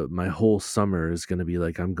 my whole summer is gonna be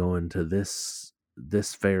like I'm going to this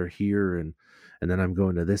fair here and then I'm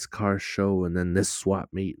going to this car show and then this swap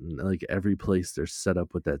meet, and like every place they're set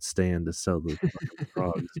up with that stand to sell the fucking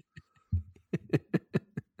frogs.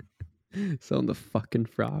 Selling the fucking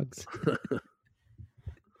frogs.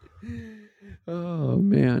 Oh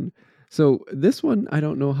man. So this one, I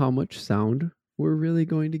don't know how much sound we're really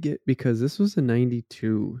going to get because this was a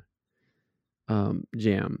 92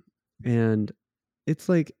 jam, and it's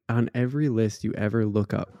like on every list you ever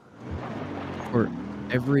look up for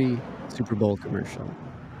every Super Bowl commercial.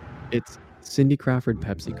 It's Cindy Crawford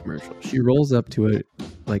Pepsi commercial. She rolls up to a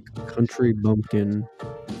like country bumpkin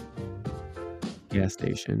gas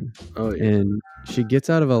station. Oh yeah. And she gets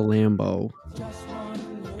out of a Lambo,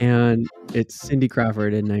 and it's Cindy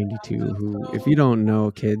Crawford in 92, who, if you don't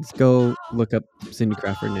know, kids, go look up Cindy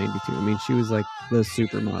Crawford 92. I mean, she was like the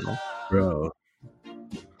supermodel. Bro.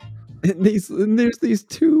 And there's these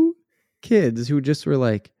two kids who just were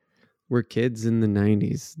like, we're kids in the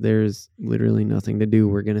 90s. There's literally nothing to do.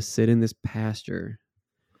 We're going to sit in this pasture.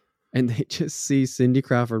 And they just see Cindy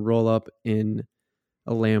Crawford roll up in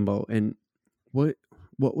a Lambo. And what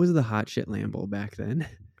was the hot shit Lambo back then?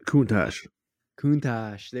 Countach.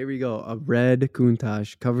 There we go. A red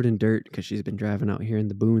Countach covered in dirt because she's been driving out here in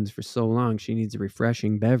the boons for so long. She needs a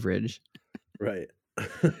refreshing beverage. Right.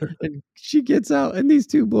 And she gets out, and these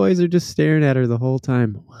two boys are just staring at her the whole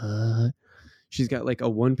time. What? She's got like a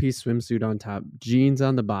one-piece swimsuit on top, jeans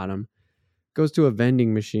on the bottom, goes to a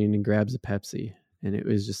vending machine and grabs a Pepsi. And it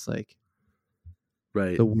was just like,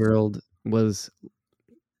 right. The world was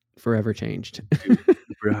forever changed. Dude,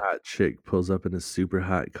 super hot chick pulls up in a super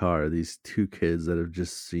hot car. These two kids that have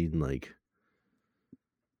just seen like,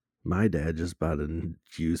 my dad just bought a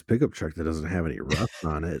used pickup truck that doesn't have any rust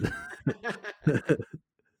on it.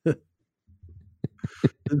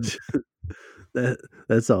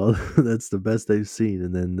 That's all. That's the best they've seen.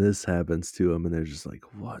 And then this happens to them, and they're just like,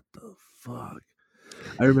 "What the fuck?"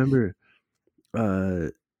 I remember,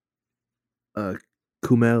 Kumail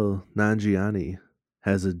Nanjiani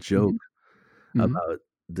has a joke about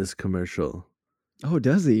this commercial. Oh,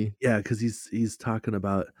 does he? Yeah, because he's talking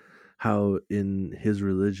about how in his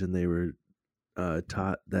religion they were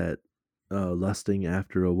taught that lusting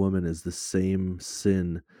after a woman is the same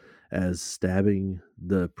sin as stabbing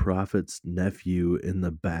the prophet's nephew in the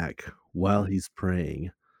back while he's praying.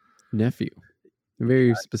 Nephew.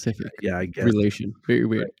 Very specific. Yeah, I guess. Relation. Very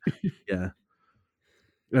weird. Right. Yeah.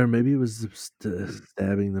 Or maybe it was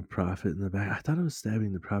stabbing the prophet in the back. I thought it was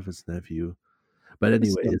stabbing the prophet's nephew. But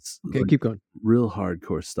anyway, it's okay. Keep going. Real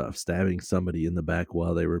hardcore stuff. Stabbing somebody in the back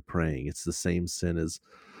while they were praying. It's the same sin as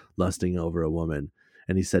lusting over a woman.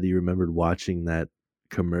 And he said he remembered watching that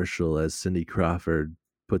commercial as Cindy Crawford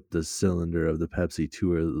put the cylinder of the Pepsi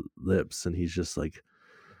to her lips, and he's just like,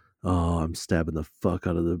 "Oh, I'm stabbing the fuck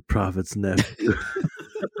out of the prophet's nephew."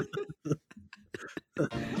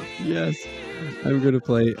 Yes. I'm going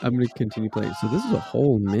to continue playing. So this is a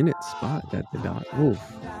whole minute spot that the dog. Oh,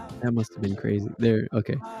 that must have been crazy. There.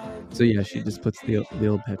 Okay. So yeah, she just puts the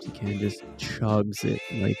old Pepsi can, just chugs it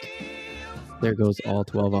like there goes all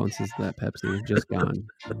 12 ounces of that Pepsi, just gone.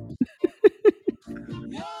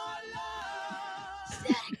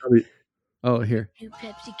 Oh, here. New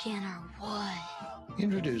Pepsi can or what?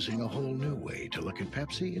 Introducing a whole new way to look at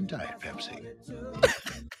Pepsi and Diet Pepsi.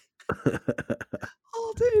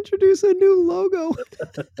 All to introduce a new logo.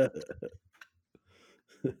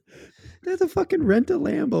 They have to fucking rent a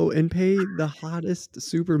Lambo and pay the hottest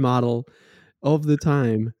supermodel of the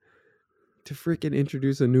time to freaking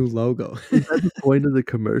introduce a new logo. Is that the point of the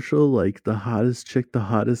commercial? Like the hottest chick, the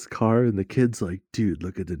hottest car, and the kid's like, "Dude,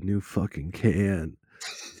 look at the new fucking can."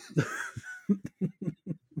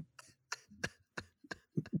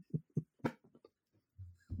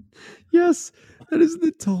 Yes, that is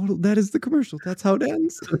the commercial. That's how it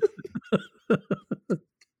ends.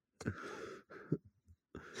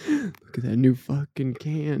 Look at that new fucking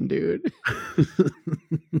can, dude.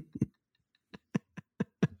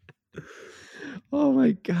 Oh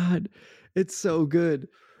my God. It's so good.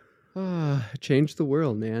 Changed the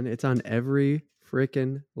world, man. It's on every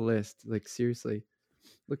freaking list. Like, seriously.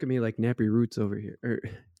 Look at me like Nappy Roots over here.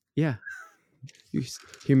 Yeah. You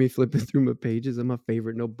hear me flipping through my pages of my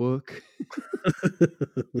favorite notebook.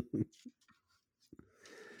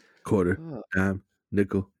 Quarter, dime,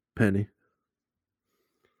 nickel, penny.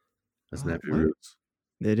 That's Nappy Roots.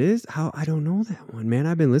 It is? How? I don't know that one, man.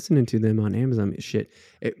 I've been listening to them on Amazon. Shit.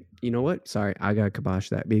 You know what? Sorry, I gotta kibosh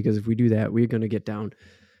that, because if we do that, we're gonna get down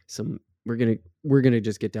some. We're gonna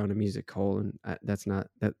just get down to music hole, and that's not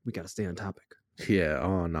that. We gotta stay on topic. Yeah.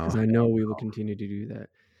 Oh no. Because I know we will continue to do that.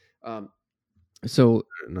 So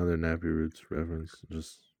another Nappy Roots reference.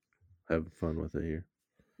 Just have fun with it here.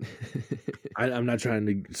 I'm not trying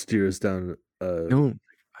to steer us down. No,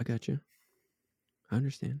 I got you. I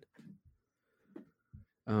understand.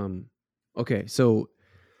 Okay, so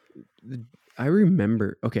I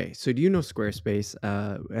remember. Okay, so do you know Squarespace?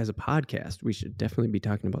 As a podcast, we should definitely be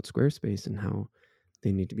talking about Squarespace and how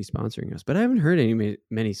they need to be sponsoring us. But I haven't heard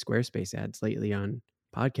many Squarespace ads lately on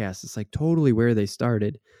podcasts. It's like totally where they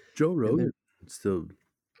started. Joe Rogan still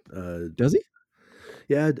does he?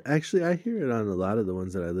 Yeah, actually, I hear it on a lot of the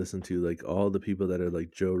ones that I listen to. Like all the people that are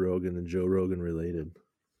like Joe Rogan and Joe Rogan related.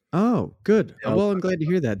 Oh, good. Well, I'm glad to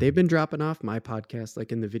hear that. They've been dropping off my podcast,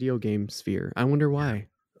 like in the video game sphere. I wonder why.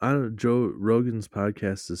 I don't. Joe Rogan's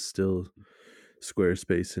podcast is still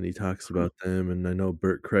Squarespace, and he talks about them. And I know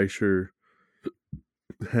Bert Kreischer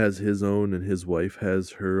has his own, and his wife has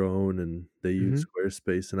her own, and they use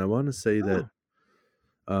Squarespace. And I want to say that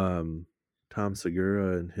Tom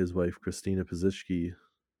Segura and his wife Christina Pazicki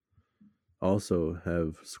also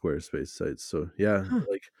have Squarespace sites. So yeah,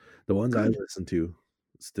 like the ones I listen to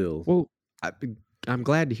still. Well, I'm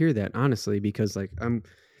glad to hear that, honestly, because like I'm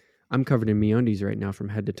covered in MeUndies right now from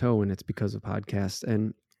head to toe, and it's because of podcasts.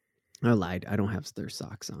 And I lied, I don't have their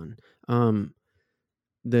socks on.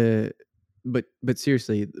 But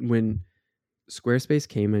seriously, when Squarespace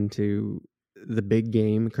came into the big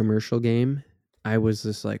game, commercial game, I was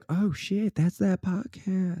just like, oh shit, that's that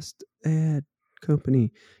podcast ad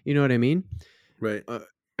company. You know what I mean? Right.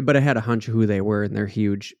 But I had a hunch of who they were, and they're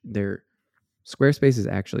huge. Squarespace is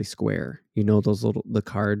actually Square. You know, those the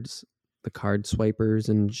card swipers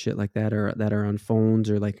and shit like that are on phones,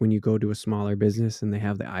 or like when you go to a smaller business and they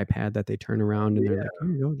have the iPad that they turn around and they're like,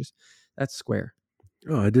 here you go, that's Square.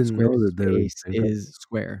 Oh, I didn't know that Squarespace is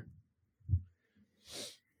Square.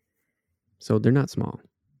 So they're not small.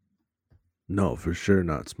 No, for sure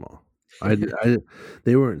not small.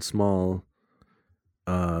 They weren't small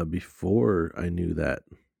before I knew that.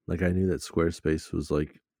 Like I knew that Squarespace was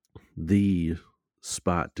like the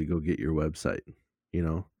spot to go get your website, you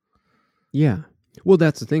know? Yeah. Well,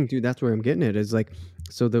 that's the thing, dude. That's where I'm getting it. Is like,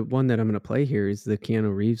 so the one that I'm going to play here is the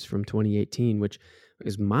Keanu Reeves from 2018, which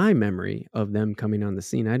is my memory of them coming on the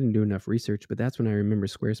scene. I didn't do enough research, but that's when I remember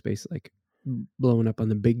Squarespace like blowing up on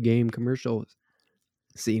the big game commercial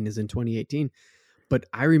scene is in 2018. But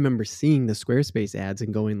I remember seeing the Squarespace ads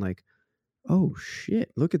and going like, oh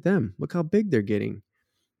shit, look at them. Look how big they're getting.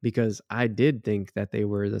 Because I did think that they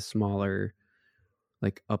were the smaller,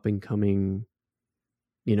 like up and coming,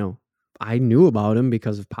 you know, I knew about them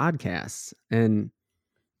because of podcasts. And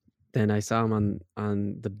then I saw them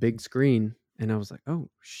on the big screen and I was like, oh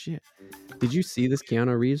shit. Did you see this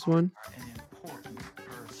Keanu Reeves one?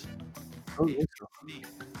 Oh, yeah.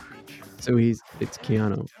 So it's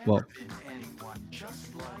Keanu. Well,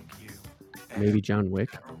 maybe John Wick.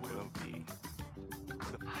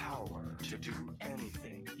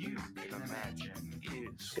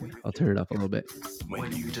 I'll turn it up a little bit.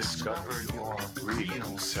 When you discover your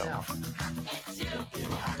real self.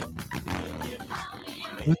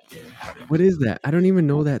 What is that? I don't even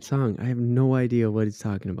know that song. I have no idea what he's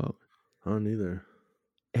talking about. I don't either.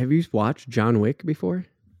 Have you watched John Wick before?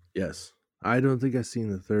 Yes. I don't think I've seen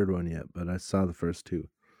the third one yet, but I saw the first two.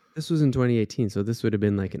 This was in 2018, so this would have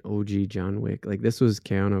been like an OG John Wick. Like this was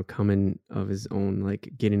Keanu coming of his own, like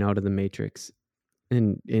getting out of the Matrix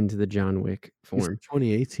and into the John Wick form.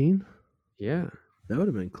 2018? Yeah. That would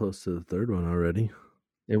have been close to the third one already.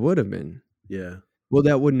 It would have been. Yeah. Well,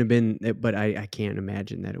 that wouldn't have been, but I can't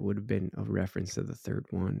imagine that it would have been a reference to the third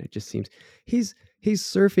one. It just seems he's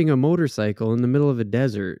surfing a motorcycle in the middle of a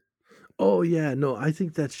desert. Oh yeah, no, I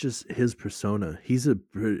think that's just his persona. He's a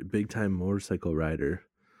big time motorcycle rider.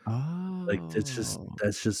 Oh, like that's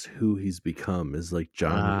just who he's become. Is like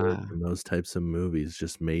John Wick and those types of movies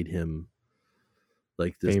just made him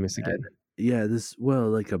like this famous again. Yeah,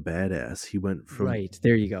 like a badass. He went from right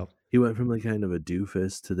there. You go. He went from like kind of a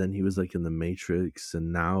doofus to then he was like in the Matrix,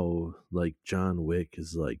 and now like John Wick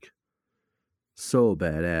is like so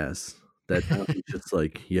badass that now he's just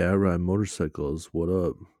like, yeah, I ride motorcycles. What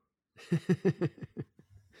up?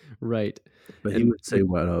 Right. But he would say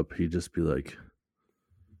what up. He'd just be like,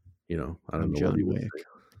 you know, I don't know John what he would Wick.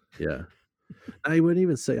 say. Yeah. Now, he wouldn't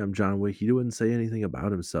even say I'm John Wick. He wouldn't say anything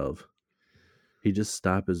about himself. He'd just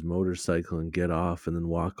stop his motorcycle and get off and then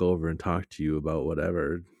walk over and talk to you about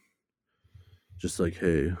whatever. Just like,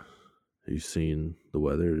 hey, You seen the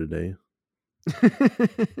weather today?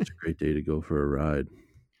 It's a great day to go for a ride.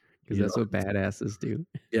 Because that's what badasses do.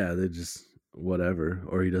 Yeah, they just whatever.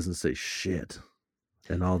 Or he doesn't say shit.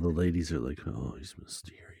 And all the ladies are like, oh, he's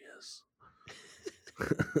mysterious.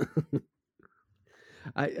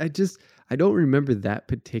 I don't remember that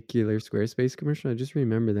particular Squarespace commercial. I just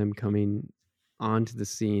remember them coming onto the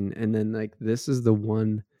scene. And then like this is the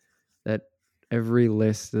one that every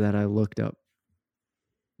list that I looked up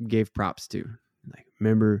gave props to. Like,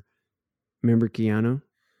 remember Keanu?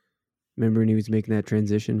 Remember when he was making that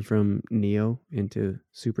transition from Neo into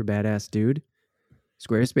super badass dude?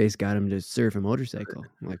 Squarespace got him to surf a motorcycle.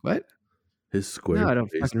 I'm like, what? His Squarespace. No, I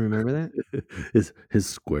don't fucking remember that. His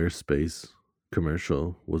Squarespace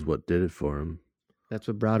commercial was what did it for him. That's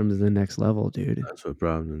what brought him to the next level, dude. That's what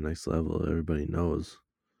brought him to the next level. Everybody knows.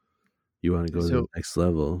 You want to go to the next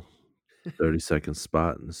level, 30-second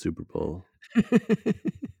spot in the Super Bowl.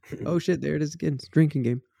 Oh, shit, there it is again. It's a drinking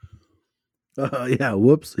game. Yeah,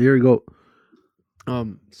 whoops. Here we go.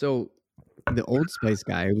 So the Old Spice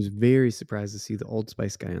guy, I was very surprised to see the Old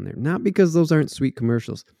Spice guy on there. Not because those aren't sweet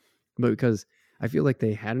commercials, but because I feel like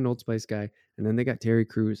they had an Old Spice guy, and then they got Terry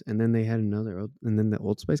Crews, and then they had another, and then the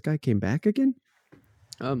Old Spice guy came back again.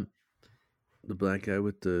 The black guy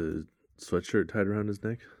with the sweatshirt tied around his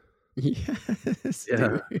neck. Yes.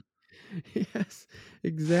 Yeah. Dude. Yes.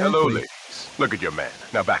 Exactly. Hello, ladies. Look at your man.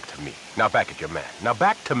 Now back to me. Now back at your man. Now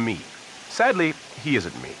back to me. Sadly, he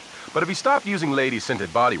isn't me. But if he stopped using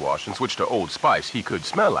lady-scented body wash and switched to Old Spice, he could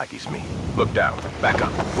smell like he's me. Look down. Back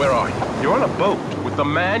up. Where are you? You're on a boat with the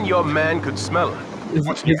man your man could smell like.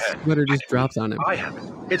 His sweater just drops on him. I have it.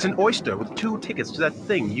 It's an oyster with 2 tickets to that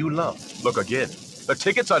thing you love. Look again. The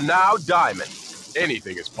tickets are now diamonds.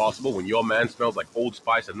 Anything is possible when your man smells like Old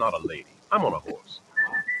Spice and not a lady. I'm on a horse.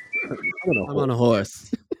 I'm on a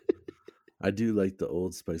horse. I do like the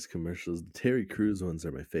Old Spice commercials. The Terry Crews ones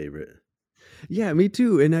are my favorite. Yeah, me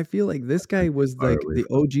too. And I feel like this guy was like the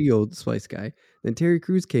OG Old Spice guy. Then Terry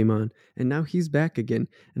Crews came on, and now he's back again.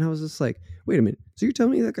 And I was just like, wait a minute. So you're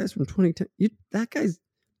telling me that guy's from 2010? That guy's,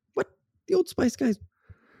 what? The Old Spice guy's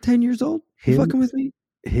 10 years old? You fucking with me?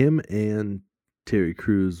 Him and Terry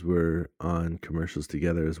Crews were on commercials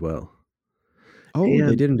together as well. Oh,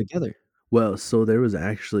 they did them together. Well, so there was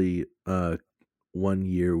actually 1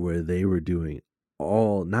 year where they were doing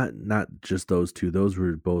all not just those two. Those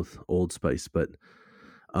were both Old Spice, but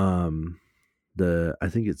I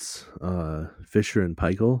think it's Fisher and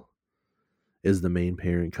Paykel is the main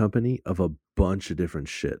parent company of a bunch of different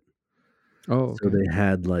shit. Oh, okay. So they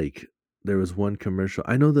had like there was one commercial.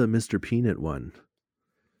 I know the Mr. Peanut one.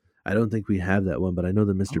 I don't think we have that one, but I know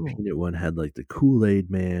the Mr. Peanut one had like the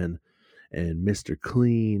Kool-Aid Man and Mr.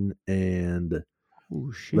 Clean and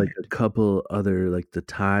like a couple other like the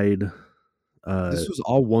Tide. This was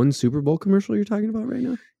all one Super Bowl commercial you're talking about right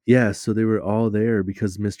now? Yeah, so they were all there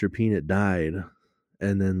because Mr. Peanut died,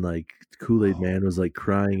 and then like Kool-Aid Man was like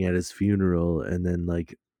crying at his funeral, and then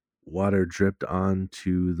like water dripped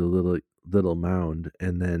onto the little mound,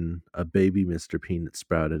 and then a baby Mr. Peanut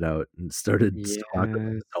sprouted out and started talking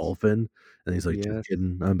like a dolphin, and he's like, "Just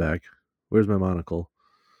kidding, I'm back. Where's my monocle?"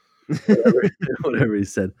 Whatever he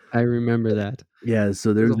said. I remember that. Yeah,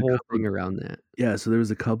 so there's a whole thing around that. Yeah, so there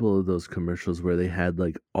was a couple of those commercials where they had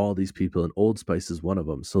like all these people, and Old Spice is one of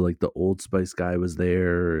them. So like the Old Spice guy was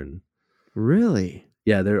there, and really,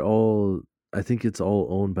 yeah, they're all. I think it's all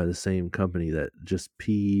owned by the same company that just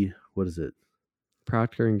What is it?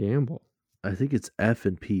 Procter and Gamble. I think it's F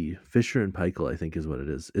and P. Fisher and Paykel, I think is what it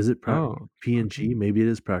is. Is it P&G? Maybe it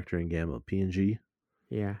is Procter and Gamble. P&G.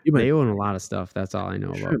 Yeah, they own a lot of stuff. That's all I know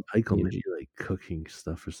about. Paykel maybe like cooking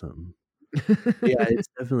stuff or something. Yeah, it's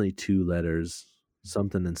definitely 2 letters,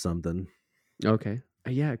 something and something. Okay,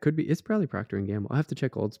 yeah, it could be. It's probably Procter and Gamble. I have to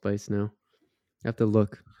check Old Spice now. I have to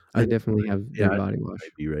look. I definitely have their body wash.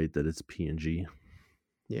 Might be right that it's P&G.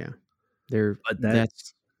 Yeah,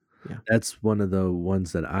 that's one of the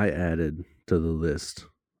ones that I added to the list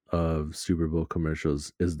of Super Bowl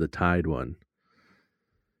commercials is the Tide one.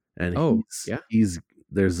 And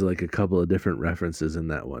there's like a couple of different references in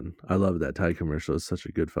that one. I love that Tide commercial. It's such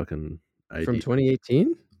a good fucking idea. From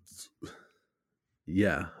 2018?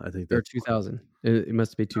 Yeah, I think that's 2000. It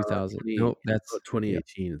must be 2000. No, that's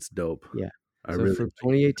 2018. Yeah. It's dope. Yeah. So from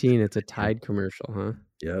 2018, it's a Tide commercial, huh?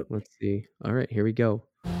 Yep. Let's see. All right, here we go.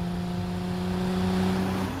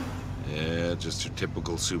 Yeah, just your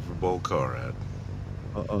typical Super Bowl car ad.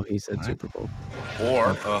 Oh, he said Super Bowl. Or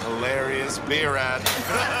a hilarious beer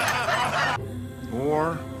ad.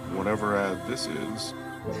 Or whatever ad this is.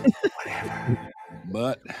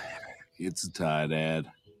 But it's a Tide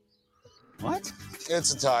ad. What?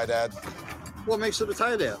 It's a Tide ad. What makes it a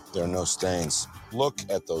Tide ad? There are no stains. Look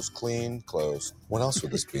at those clean clothes. What else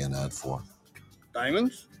would this be an ad for?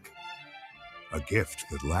 Diamonds? A gift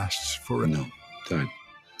that lasts for a no. Tide.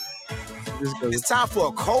 It's time for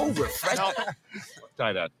a cold refreshment.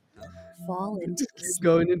 Tide ad. Fall into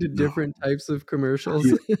Going into different types of commercials.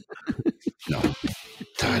 No.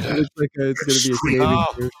 Tide ad. It's like it's going to be a Canadian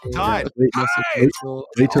commercial. Tide.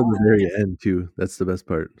 Wait till the very end too. That's the best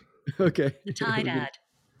part. Okay. Tide ad.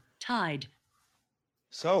 Tide.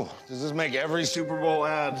 So, does this make every Super Bowl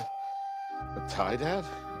ad a Tide ad?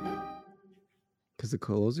 Because the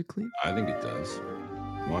clothes are clean? I think it does.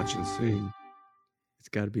 Watch and see. It's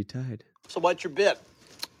got to be Tide. So what's your bit?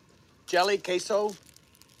 Jelly, queso?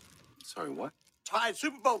 Sorry, what? Tide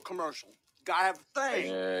Super Bowl commercial. Gotta have a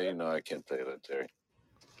thing. Yeah, you know I can't play that, Terry.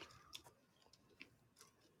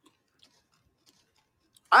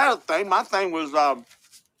 I had a thing. My thing was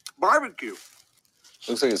barbecue.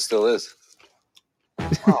 Looks like it still is.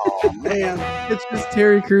 Oh, man. It's just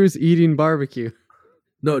Terry Crews eating barbecue.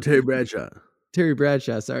 No, Terry Bradshaw. Terry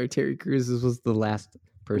Bradshaw. Sorry, Terry Crews was the last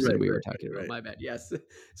person we were talking about. Right. My bad. Yes.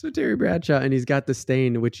 So Terry Bradshaw, and he's got the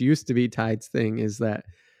stain, which used to be Tide's thing, is that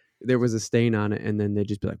there was a stain on it, and then they'd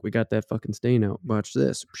just be like, we got that fucking stain out. Watch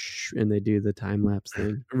this. And they do the time lapse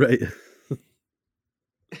thing. Right.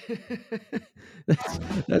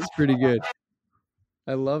 That's pretty good.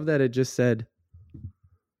 I love that it just said,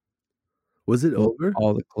 Was it over?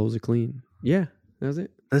 all the clothes are clean. Yeah, that was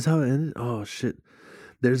it. That's how it ended? Oh shit.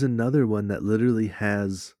 There's another one that literally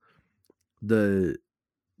has the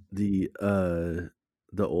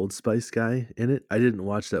Old Spice guy in it. I didn't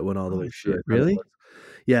watch that one all the way through. Shit, really?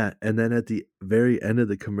 Yeah, and then at the very end of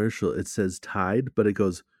the commercial it says Tide, but it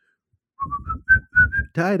goes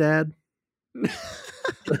Tide ad.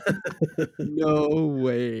 No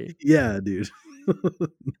way. Yeah, dude.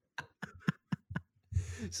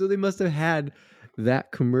 So they must have had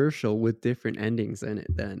that commercial with different endings in it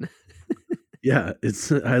then. Yeah,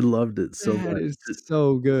 I loved it so That much. is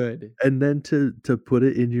so good. And then to put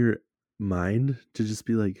it in your mind to just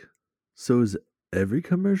be like, so is every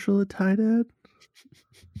commercial a Tide ad?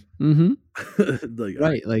 Mm-hmm. Like,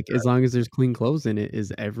 Right. Like as long as there's clean clothes in it,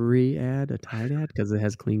 is every ad a Tide ad because it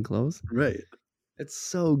has clean clothes? right. It's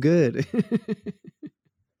so good.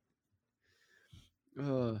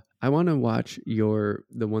 I want to watch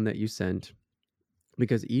the one that you sent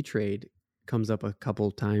because E-Trade comes up a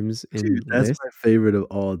couple times in Dude, that's lists. my favorite of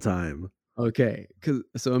all time. Okay,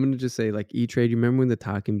 so I'm gonna just say like E-Trade. You remember when the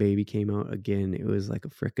Talking Baby came out again? It was like a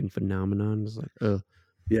freaking phenomenon. It was like, oh,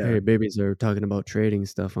 Yeah. hey, babies are talking about trading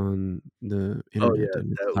stuff on the internet yeah,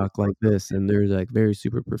 and that was talk like this, and they're like very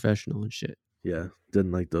super professional and shit. Yeah.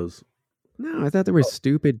 Didn't like those. No, I thought they were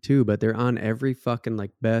stupid too, but they're on every fucking like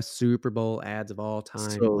best Super Bowl ads of all time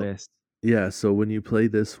So- list. Yeah, so when you play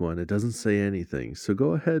this one, it doesn't say anything. So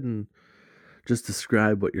go ahead and just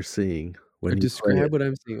describe what you're seeing when Or you play describe it. what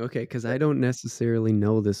I'm seeing. Okay, because I don't necessarily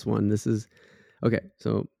know this one. This is okay.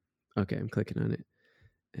 So okay, I'm clicking on it,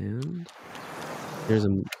 and there's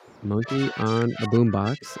a monkey on a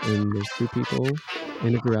boombox, and there's two people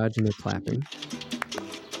in a garage, and they're clapping.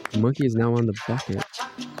 The monkey is now on the bucket,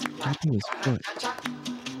 clapping his foot.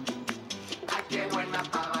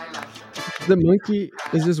 The monkey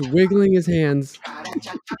is just wiggling his hands,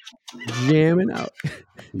 jamming out.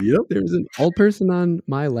 Yep. There's an old person on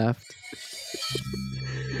my left,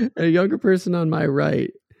 a younger person on my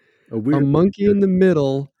right, A a weird monkey in the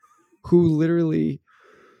middle who literally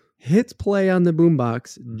hits play on the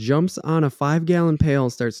boombox, jumps on a 5-gallon pail,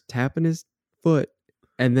 starts tapping his foot,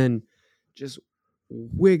 and then just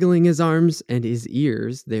wiggling his arms and his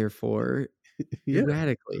ears, therefore, Yeah.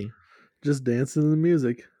 erratically. Just dancing to the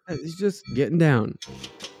music. He's just getting down.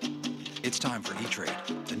 It's time for E-Trade,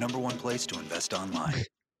 the #1 place to invest online.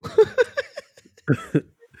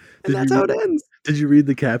 And that's how it ends. Did you read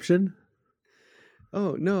the caption?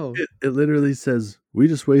 Oh, no. It literally says, "We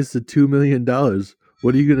just wasted $2 million.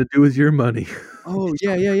 What are you gonna do with your money?" Oh,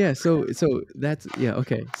 yeah. So that's, yeah,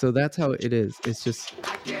 okay. So that's how it is. It's just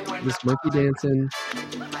this monkey dancing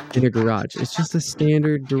in a garage. It's just a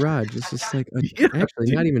standard garage. It's just like,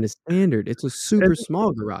 actually, not even a standard. It's a super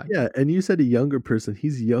small garage. Yeah, and you said a younger person.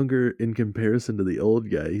 He's younger in comparison to the old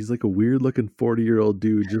guy. He's like a weird looking 40-year-old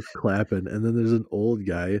dude just clapping, and then there's an old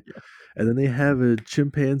guy, and then they have a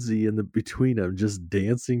chimpanzee in the between them just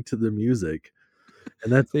dancing to the music.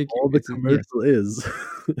 And that's all the commercial is.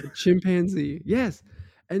 The chimpanzee. Yes.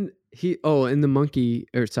 And and the monkey,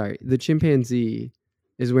 the chimpanzee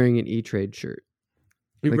is wearing an E-Trade shirt.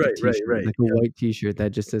 Like Right, a t-shirt, right. like a white t-shirt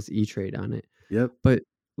that just says E-Trade on it. Yep. But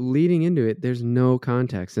leading into it, there's no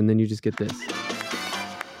context, and then you just get this.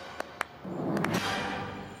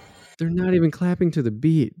 They're not even clapping to the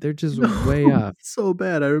beat. They're just way off. So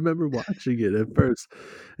bad. I remember watching it at first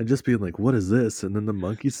and just being like, what is this? And then the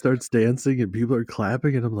monkey starts dancing and people are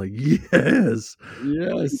clapping and I'm like, yes.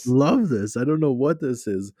 I love this. I don't know what this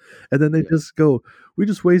is. And then they just go, we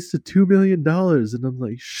just wasted $2 million. And I'm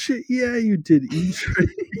like, shit, yeah, you did, E-Trade.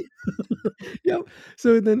 Yep.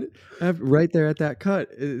 So then right there at that cut,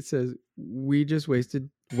 it says, we just wasted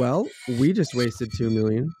 2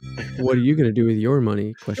 million. What are you going to do with your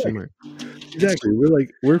money? Question mark. Exactly.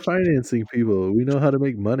 We're financing people. We know how to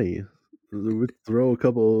make money. We throw a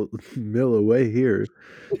couple mil away here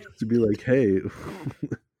to be like, hey,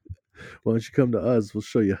 why don't you come to us? We'll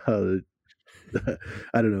show you how to.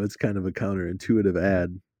 I don't know. It's kind of a counterintuitive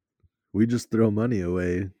ad. We just throw money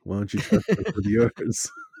away. Why don't you trust us with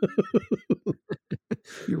yours?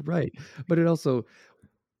 You're right. But it also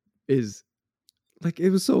is like, it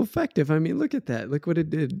was so effective. I mean, look at that. Look what it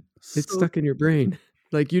did. It's stuck in your brain.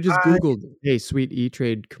 Like you just Googled, hey, sweet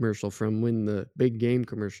E-Trade commercial from when the big game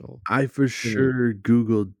commercial. I for sure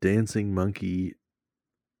Googled dancing monkey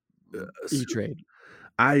E-Trade.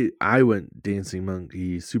 I went dancing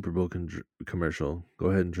monkey Super Bowl commercial. Go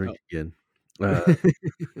ahead and drink again.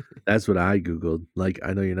 That's what I Googled. Like,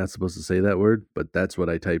 I know you're not supposed to say that word, but that's what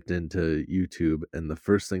I typed into YouTube. And the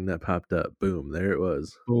first thing that popped up, boom, there it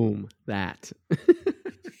was. Boom, that.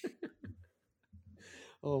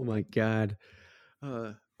 Oh my God.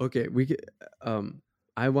 Okay, we get,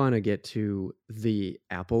 I want to get to the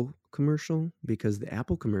Apple commercial because the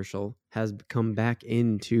Apple commercial has come back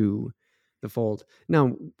into the fold.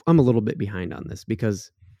 Now, I'm a little bit behind on this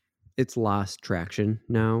because it's lost traction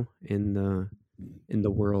now in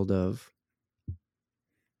the world of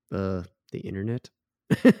the internet.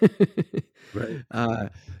 Right.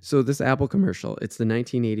 So this Apple commercial, it's the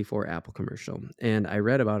 1984 Apple commercial, and I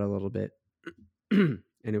read about it a little bit.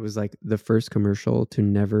 And it was like the first commercial to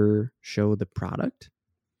never show the product.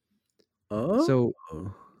 Oh. So,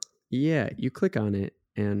 yeah, you click on it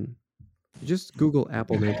and just Google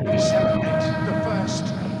Apple 1984. The first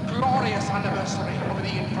glorious anniversary of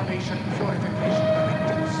the information purification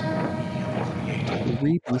directives.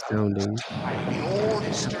 Creepy sounding.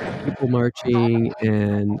 People marching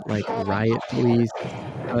and like riot police.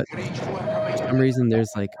 But for some reason, there's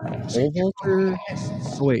like a pole vaulter.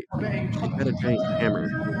 Oh, wait. She's got a giant hammer.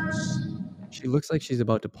 She looks like she's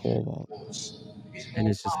about to pole vault. And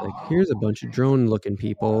it's just like, here's a bunch of drone-looking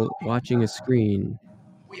people watching a screen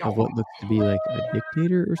of what looks to be like a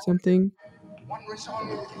dictator or something.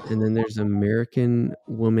 And then there's an American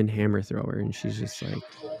woman hammer thrower, and she's just like,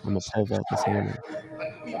 I'm a pole vault this hammer.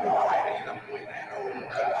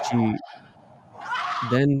 She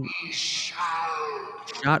then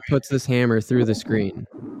puts this hammer through the screen.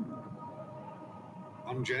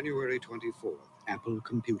 On January 24th, Apple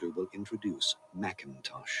Computer will introduce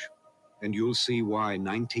Macintosh. And you'll see why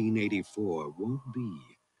 1984 won't be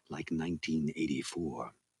like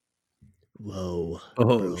 1984. Whoa.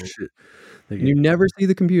 Oh, bro. Shit. And you never see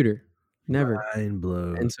the computer. Never. Mind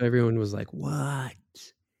blown. And so everyone was like, what?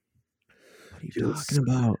 What are you talking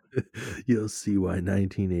about? You'll see why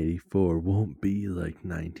 1984 won't be like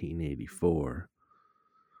 1984.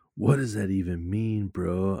 What does that even mean,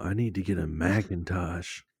 bro? I need to get a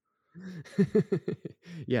Macintosh.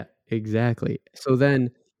 Yeah, exactly. So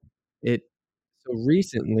then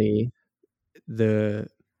recently the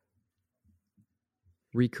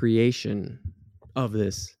recreation of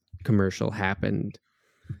this commercial happened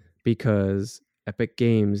because Epic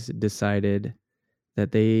Games decided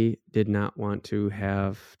that they did not want to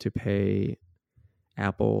have to pay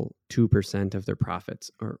Apple 2% of their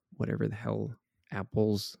profits or whatever the hell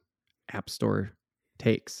Apple's App Store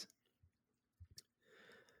takes,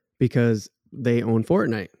 because they own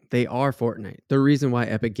Fortnite. They are Fortnite. The reason why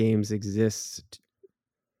Epic Games exists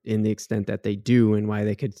in the extent that they do and why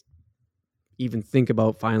they could even think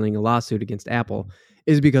about filing a lawsuit against Apple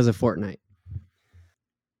is because of Fortnite.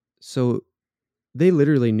 So they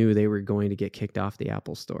literally knew they were going to get kicked off the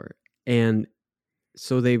Apple Store. And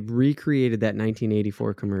so they recreated that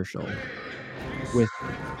 1984 commercial with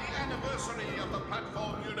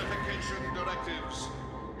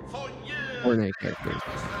Fortnite characters.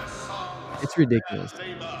 It's ridiculous.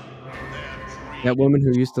 That woman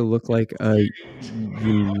who used to look like a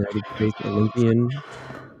United States Olympian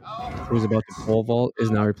who was about to pole vault is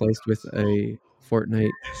now replaced with a Fortnite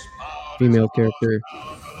female character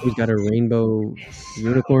who's got a rainbow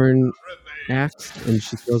unicorn axe, and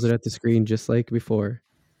she throws it at the screen just like before.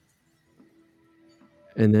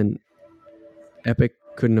 And then Epic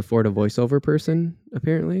couldn't afford a voiceover person,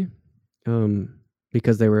 apparently,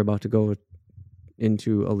 because they were about to go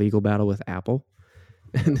into a legal battle with Apple.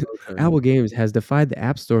 And Apple Games has defied the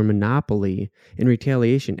App Store monopoly. In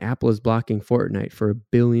retaliation, Apple is blocking Fortnite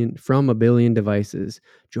from a billion devices.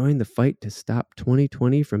 Join the fight to stop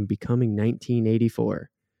 2020 from becoming 1984.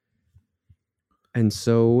 And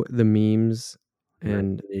so the memes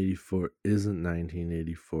and 1984 isn't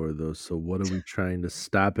 1984 though. So what are we trying to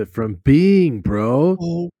stop it from being, bro?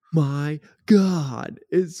 Oh my God.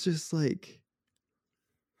 It's just like,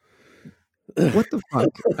 what the fuck?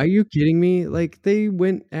 Are you kidding me? Like, they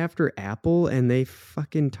went after Apple and they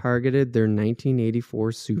fucking targeted their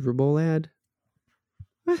 1984 Super Bowl ad?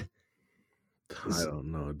 What? I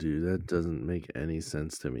don't know, dude. That doesn't make any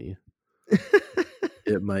sense to me.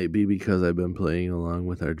 It might be because I've been playing along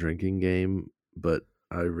with our drinking game, but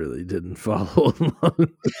I really didn't follow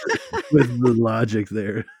along with the logic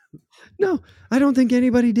there. No, I don't think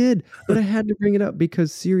anybody did, but I had to bring it up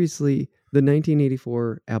because seriously, the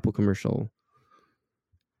 1984 Apple commercial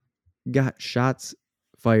got shots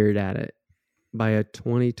fired at it by a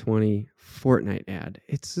 2020 Fortnite ad.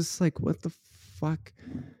 It's just like, what the fuck?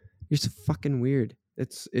 You're so fucking weird.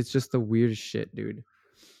 It's just the weirdest shit, dude.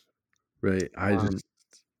 Right. I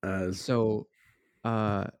mean,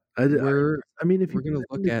 if we're gonna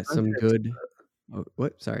look at some good. Oh,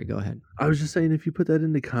 what? Sorry, go ahead. I was just saying, if you put that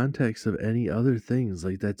into context of any other things,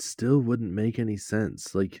 like that still wouldn't make any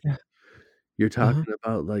sense. Like, you're talking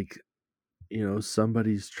about, like,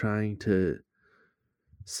 somebody's trying to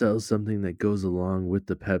sell something that goes along with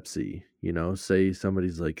the Pepsi. Say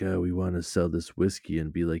somebody's like, oh, we want to sell this whiskey,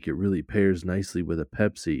 and be like, it really pairs nicely with a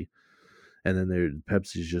Pepsi. And then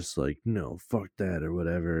Pepsi's just like, no, fuck that or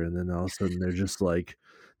whatever. And then all of a sudden they're just like,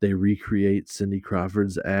 they recreate Cindy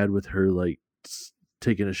Crawford's ad with her like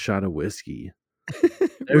taking a shot of whiskey.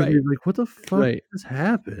 Everybody's like, what the fuck just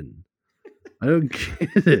happened? I don't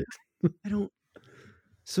get it. I don't.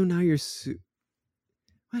 So now you're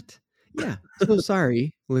what? Yeah. So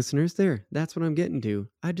sorry, listeners. That's what I'm getting to.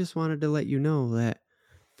 I just wanted to let you know that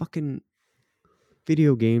fucking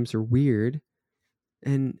video games are weird,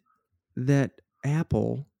 and that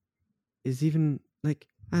Apple is even like,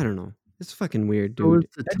 I don't know. It's fucking weird, dude.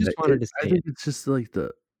 I just wanted to say I think it's just like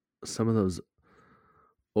some of those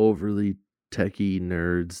overly techie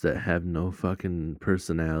nerds that have no fucking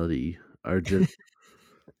personality are just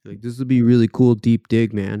like, this would be really cool deep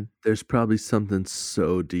dig, man. There's probably something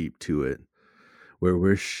so deep to it where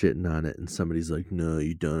we're shitting on it and somebody's like, no,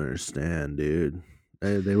 you don't understand, dude.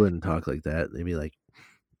 They wouldn't talk like that. They'd be like,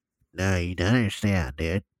 no, you don't understand,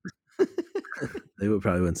 dude. They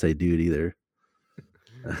probably wouldn't say dude either.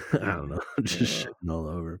 I don't know. Just shitting all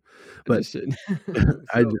over. But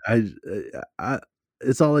I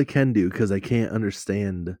it's all I can do because I can't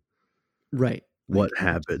understand what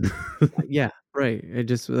happened. Yeah, right. I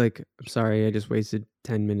just I'm sorry, I just wasted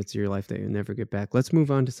 10 minutes of your life that you'll never get back. Let's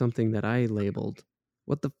move on to something that I labeled.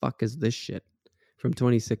 What the fuck is this shit from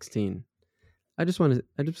 2016? I'm just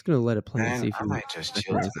gonna let it play. Man, and see if I might just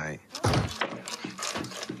chill tonight.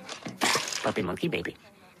 Puppy monkey baby.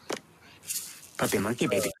 Puppy monkey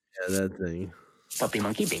baby. Yeah, that thing. Puppy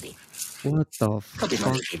monkey baby. What the fuck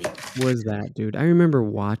was that, dude? I remember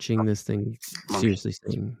watching this thing, seriously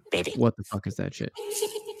saying, baby. What the fuck is that shit?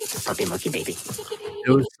 Puppy monkey baby. It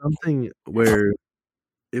was something where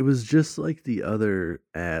it was just like the other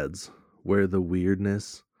ads where the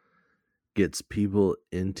weirdness gets people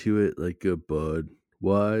into it, like a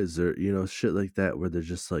Budweiser, shit like that, where they're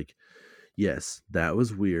just like, yes, that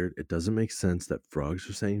was weird. It doesn't make sense that frogs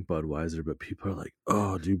are saying Budweiser, but people are like,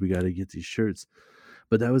 oh, dude, we got to get these shirts.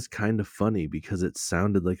 But that was kind of funny because it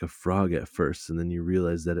sounded like a frog at first, and then you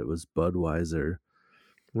realize that it was Budweiser.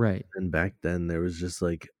 Right. And back then there was just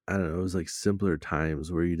like, I don't know, it was like simpler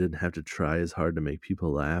times where you didn't have to try as hard to make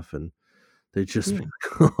people laugh, and they just,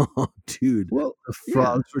 oh, dude, the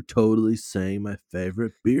frogs were totally saying my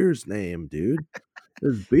favorite beer's name, dude. It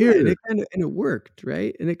was beer. Yeah, and it worked,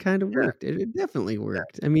 right? And it kind of worked. It definitely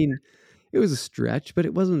worked. I mean, it was a stretch, but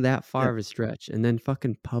it wasn't that far of a stretch. And then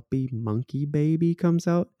fucking Puppy Monkey Baby comes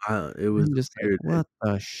out. It was just weird. Like, what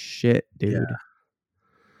the shit, dude? Yeah.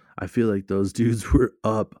 I feel like those dudes were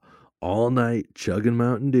up all night chugging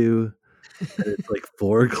Mountain Dew. And it's like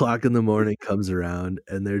 4:00 in the morning comes around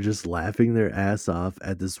and they're just laughing their ass off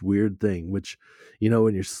at this weird thing, which,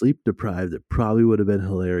 when you're sleep deprived, it probably would have been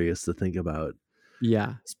hilarious to think about.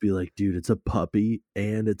 Yeah. Just be like, dude, it's a puppy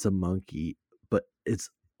and it's a monkey, but it's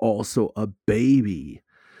also a baby.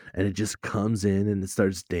 And it just comes in and it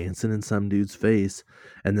starts dancing in some dude's face.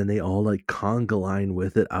 And then they all like conga line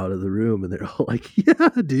with it out of the room. And they're all like, yeah,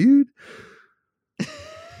 dude.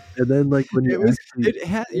 And then like when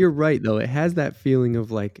you're right though. It has that feeling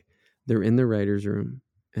of like they're in the writer's room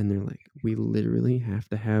and they're like, we literally have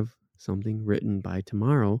to have something written by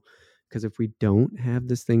tomorrow, because if we don't have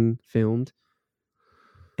this thing filmed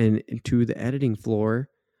and to the editing floor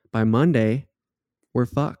by Monday, we're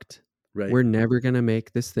fucked. Right. We're never going to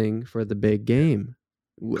make this thing for the big game.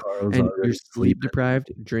 Carl's and already you're sleep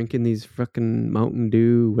deprived, drinking these fucking Mountain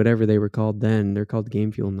Dew, whatever they were called then. They're called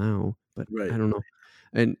Game Fuel now, but I don't know.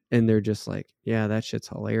 And they're just like, yeah, that shit's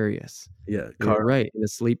hilarious. Yeah, you're right. The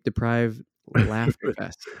sleep deprived laughter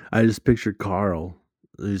fest. I just pictured Carl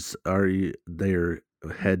who's already there,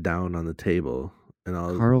 head down on the table, and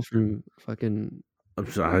Carl from fucking.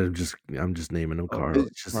 I'm sorry, I'm just naming him Carl.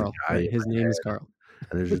 It's just Carl. a guy. Right. His name is Carl.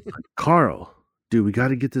 And they're just like, Carl, dude, we got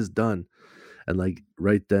to get this done. And like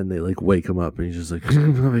right then they like wake him up, and he's just like,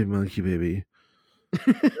 "Puppy monkey baby,"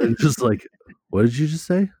 and just like, what did you just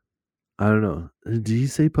say? I don't know. Did he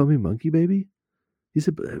say puppy monkey baby? He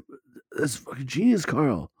said, "That's fucking genius,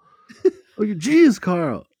 Carl. Fucking genius,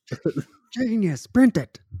 Carl. Genius, print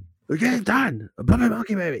it. We're getting done. A puppy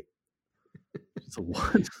monkey baby." So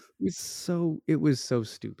what? It was so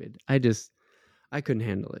stupid. I couldn't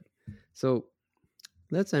handle it. So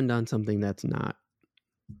let's end on something that's not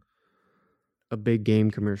a big game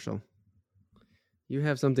commercial. You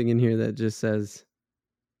have something in here that just says,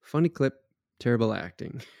 funny clip, terrible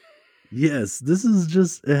acting. Yes, this is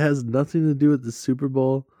just, it has nothing to do with the Super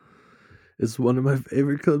Bowl. It's one of my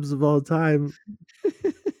favorite clips of all time.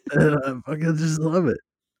 And I fucking just love it.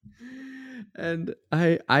 And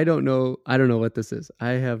I don't know what this is.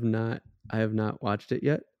 I have not watched it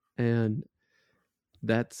yet, and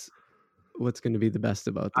that's what's going to be the best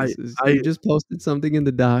about this. You just posted something in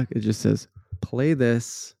the doc. It just says, play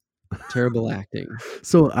this, terrible acting.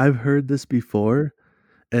 So I've heard this before,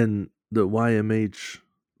 and the YMH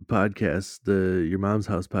podcast, the Your Mom's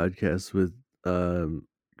House podcast with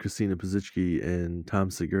Christina Pazicki and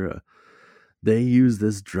Tom Segura, they use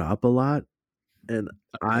this drop a lot, and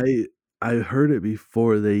I heard it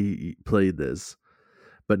before they played this,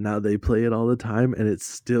 but now they play it all the time, and it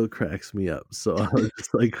still cracks me up. So I was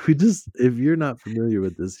just like, if you're not familiar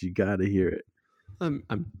with this, you got to hear it.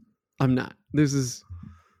 I'm not. This is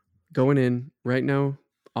going in right now.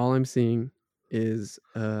 All I'm seeing is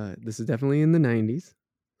this is definitely in the 90s,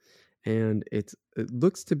 and it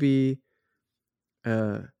looks to be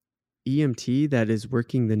EMT that is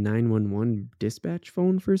working the 911 dispatch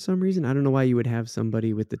phone for some reason. I don't know why you would have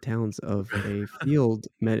somebody with the talents of a field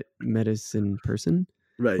medicine person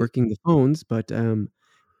working the phones, but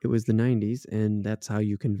it was the 90s, and that's how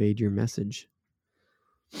you conveyed your message.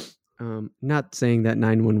 Not saying that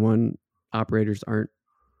 911 operators aren't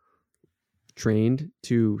trained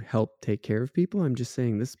to help take care of people. I'm just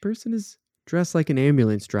saying this person is dressed like an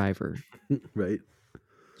ambulance driver. Right.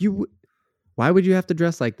 Why would you have to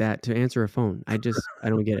dress like that to answer a phone? I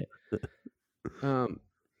don't get it.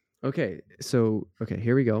 Okay,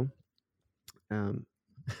 here we go.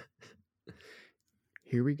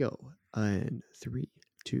 Here we go. And 3,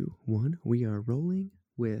 2, 1. We are rolling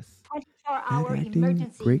with 24-hour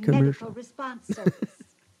emergency great commercial. medical response service.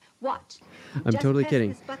 What? I'm totally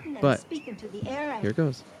kidding. But here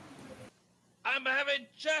goes. I'm having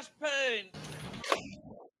chest pain.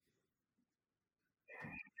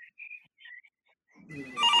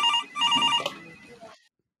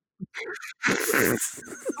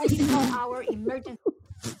 24-hour emergency.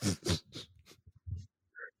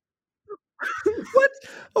 What?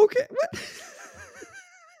 Okay. What?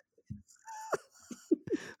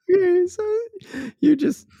 Okay, so you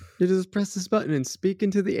just press this button and speak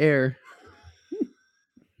into the air.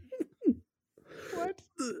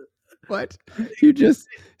 What? You just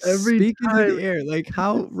speak into the air, like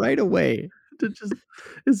how right away.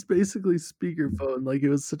 It's basically speakerphone. Like, it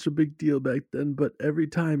was such a big deal back then, but every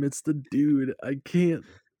time it's the dude. I can't.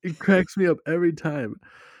 It cracks me up every time.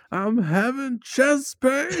 I'm having chest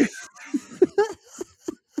pain.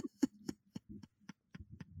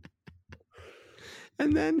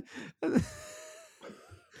 And then I'm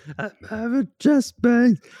having chest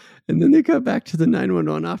pain. And then they cut back to the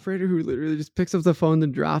 911 operator who literally just picks up the phone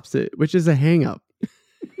and drops it, which is a hang up.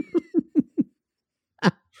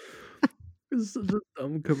 It's such a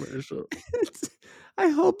dumb commercial. I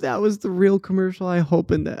hope that was the real commercial. I hope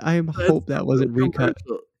that wasn't recut.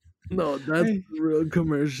 No, that's the real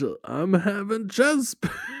commercial. I'm having chest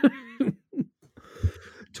pain.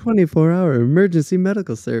 24-hour emergency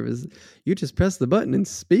medical service. You just press the button and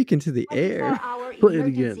speak into the air. Play it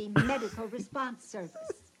again. Medical response service.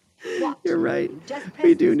 What? You're right.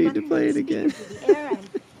 We do need to play it again.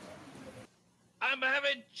 I'm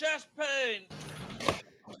having chest pain.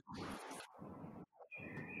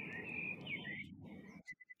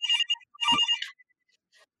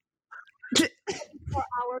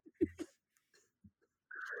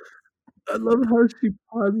 I love how she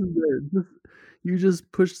pauses there. You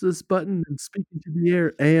just push this button and speak into the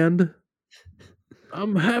air, and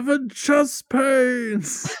I'm having chest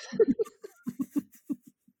pains.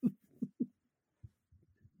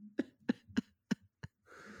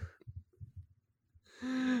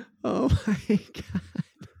 Oh my God.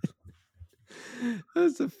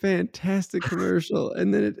 That's a fantastic commercial.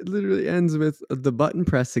 And then it literally ends with the button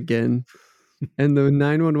press again and the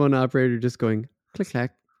 911 operator just going click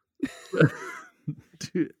clack.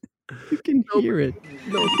 Dude, you can hear it.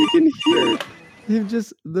 You can hear it. Him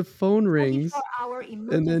just the phone rings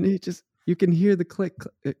and then you can hear the click.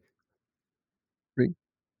 Ring.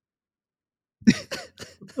 They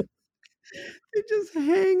just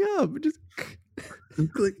hang up. Just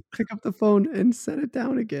click, pick up the phone and set it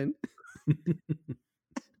down again.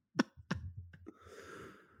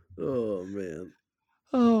 Oh man.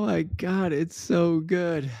 Oh my God, it's so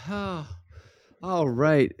good. Oh. All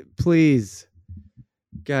right, please,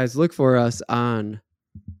 guys, look for us on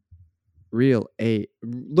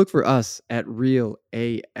look for us at realaf.tv.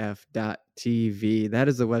 That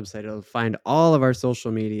is the website. It'll find all of our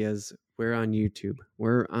social medias. We're on YouTube.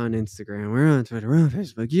 We're on Instagram. We're on Twitter. We're on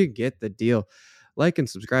Facebook. You get the deal. Like and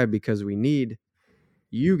subscribe because we need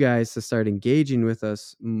you guys to start engaging with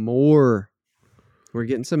us more. We're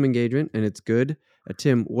getting some engagement and it's good.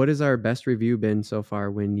 Tim, what has our best review been so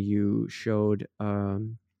far when you showed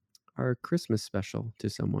our Christmas special to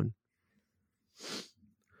someone?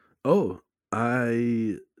 Oh,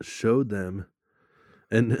 I showed them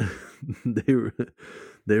and they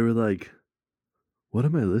were like, what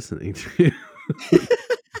am I listening to?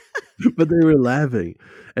 But they were laughing.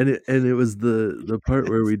 And it was the part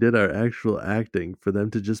where we did our actual acting for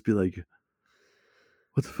them to just be like,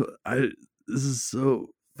 what the fuck? This is so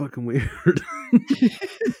fucking weird.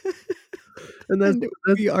 And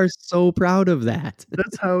we are so proud of that.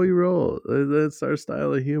 That's how we roll. That's our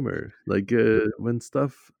style of humor. Like when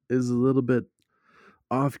stuff is a little bit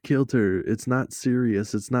off kilter, it's not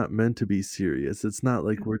serious. It's not meant to be serious. It's not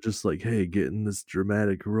like we're just like, hey, get in this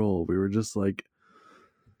dramatic role. We were just like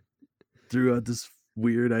threw out this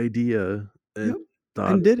weird idea and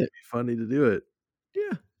thought and did it'd be funny to do it.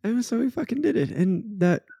 Yeah, and so we fucking did it. And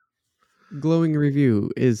that glowing review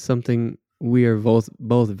is something we are both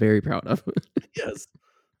very proud of. Yes.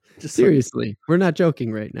 Just seriously, we're not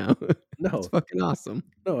joking right now. No. It's fucking awesome.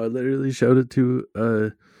 No, I literally showed it to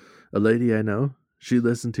a lady I know. She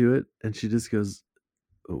listened to it and she just goes,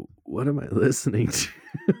 oh, what am I listening to?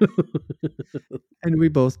 And we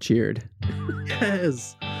both cheered.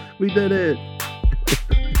 Yes, we did it.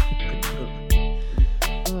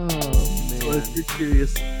 Oh, man. So if you're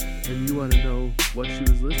curious and you want to know what she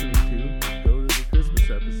was listening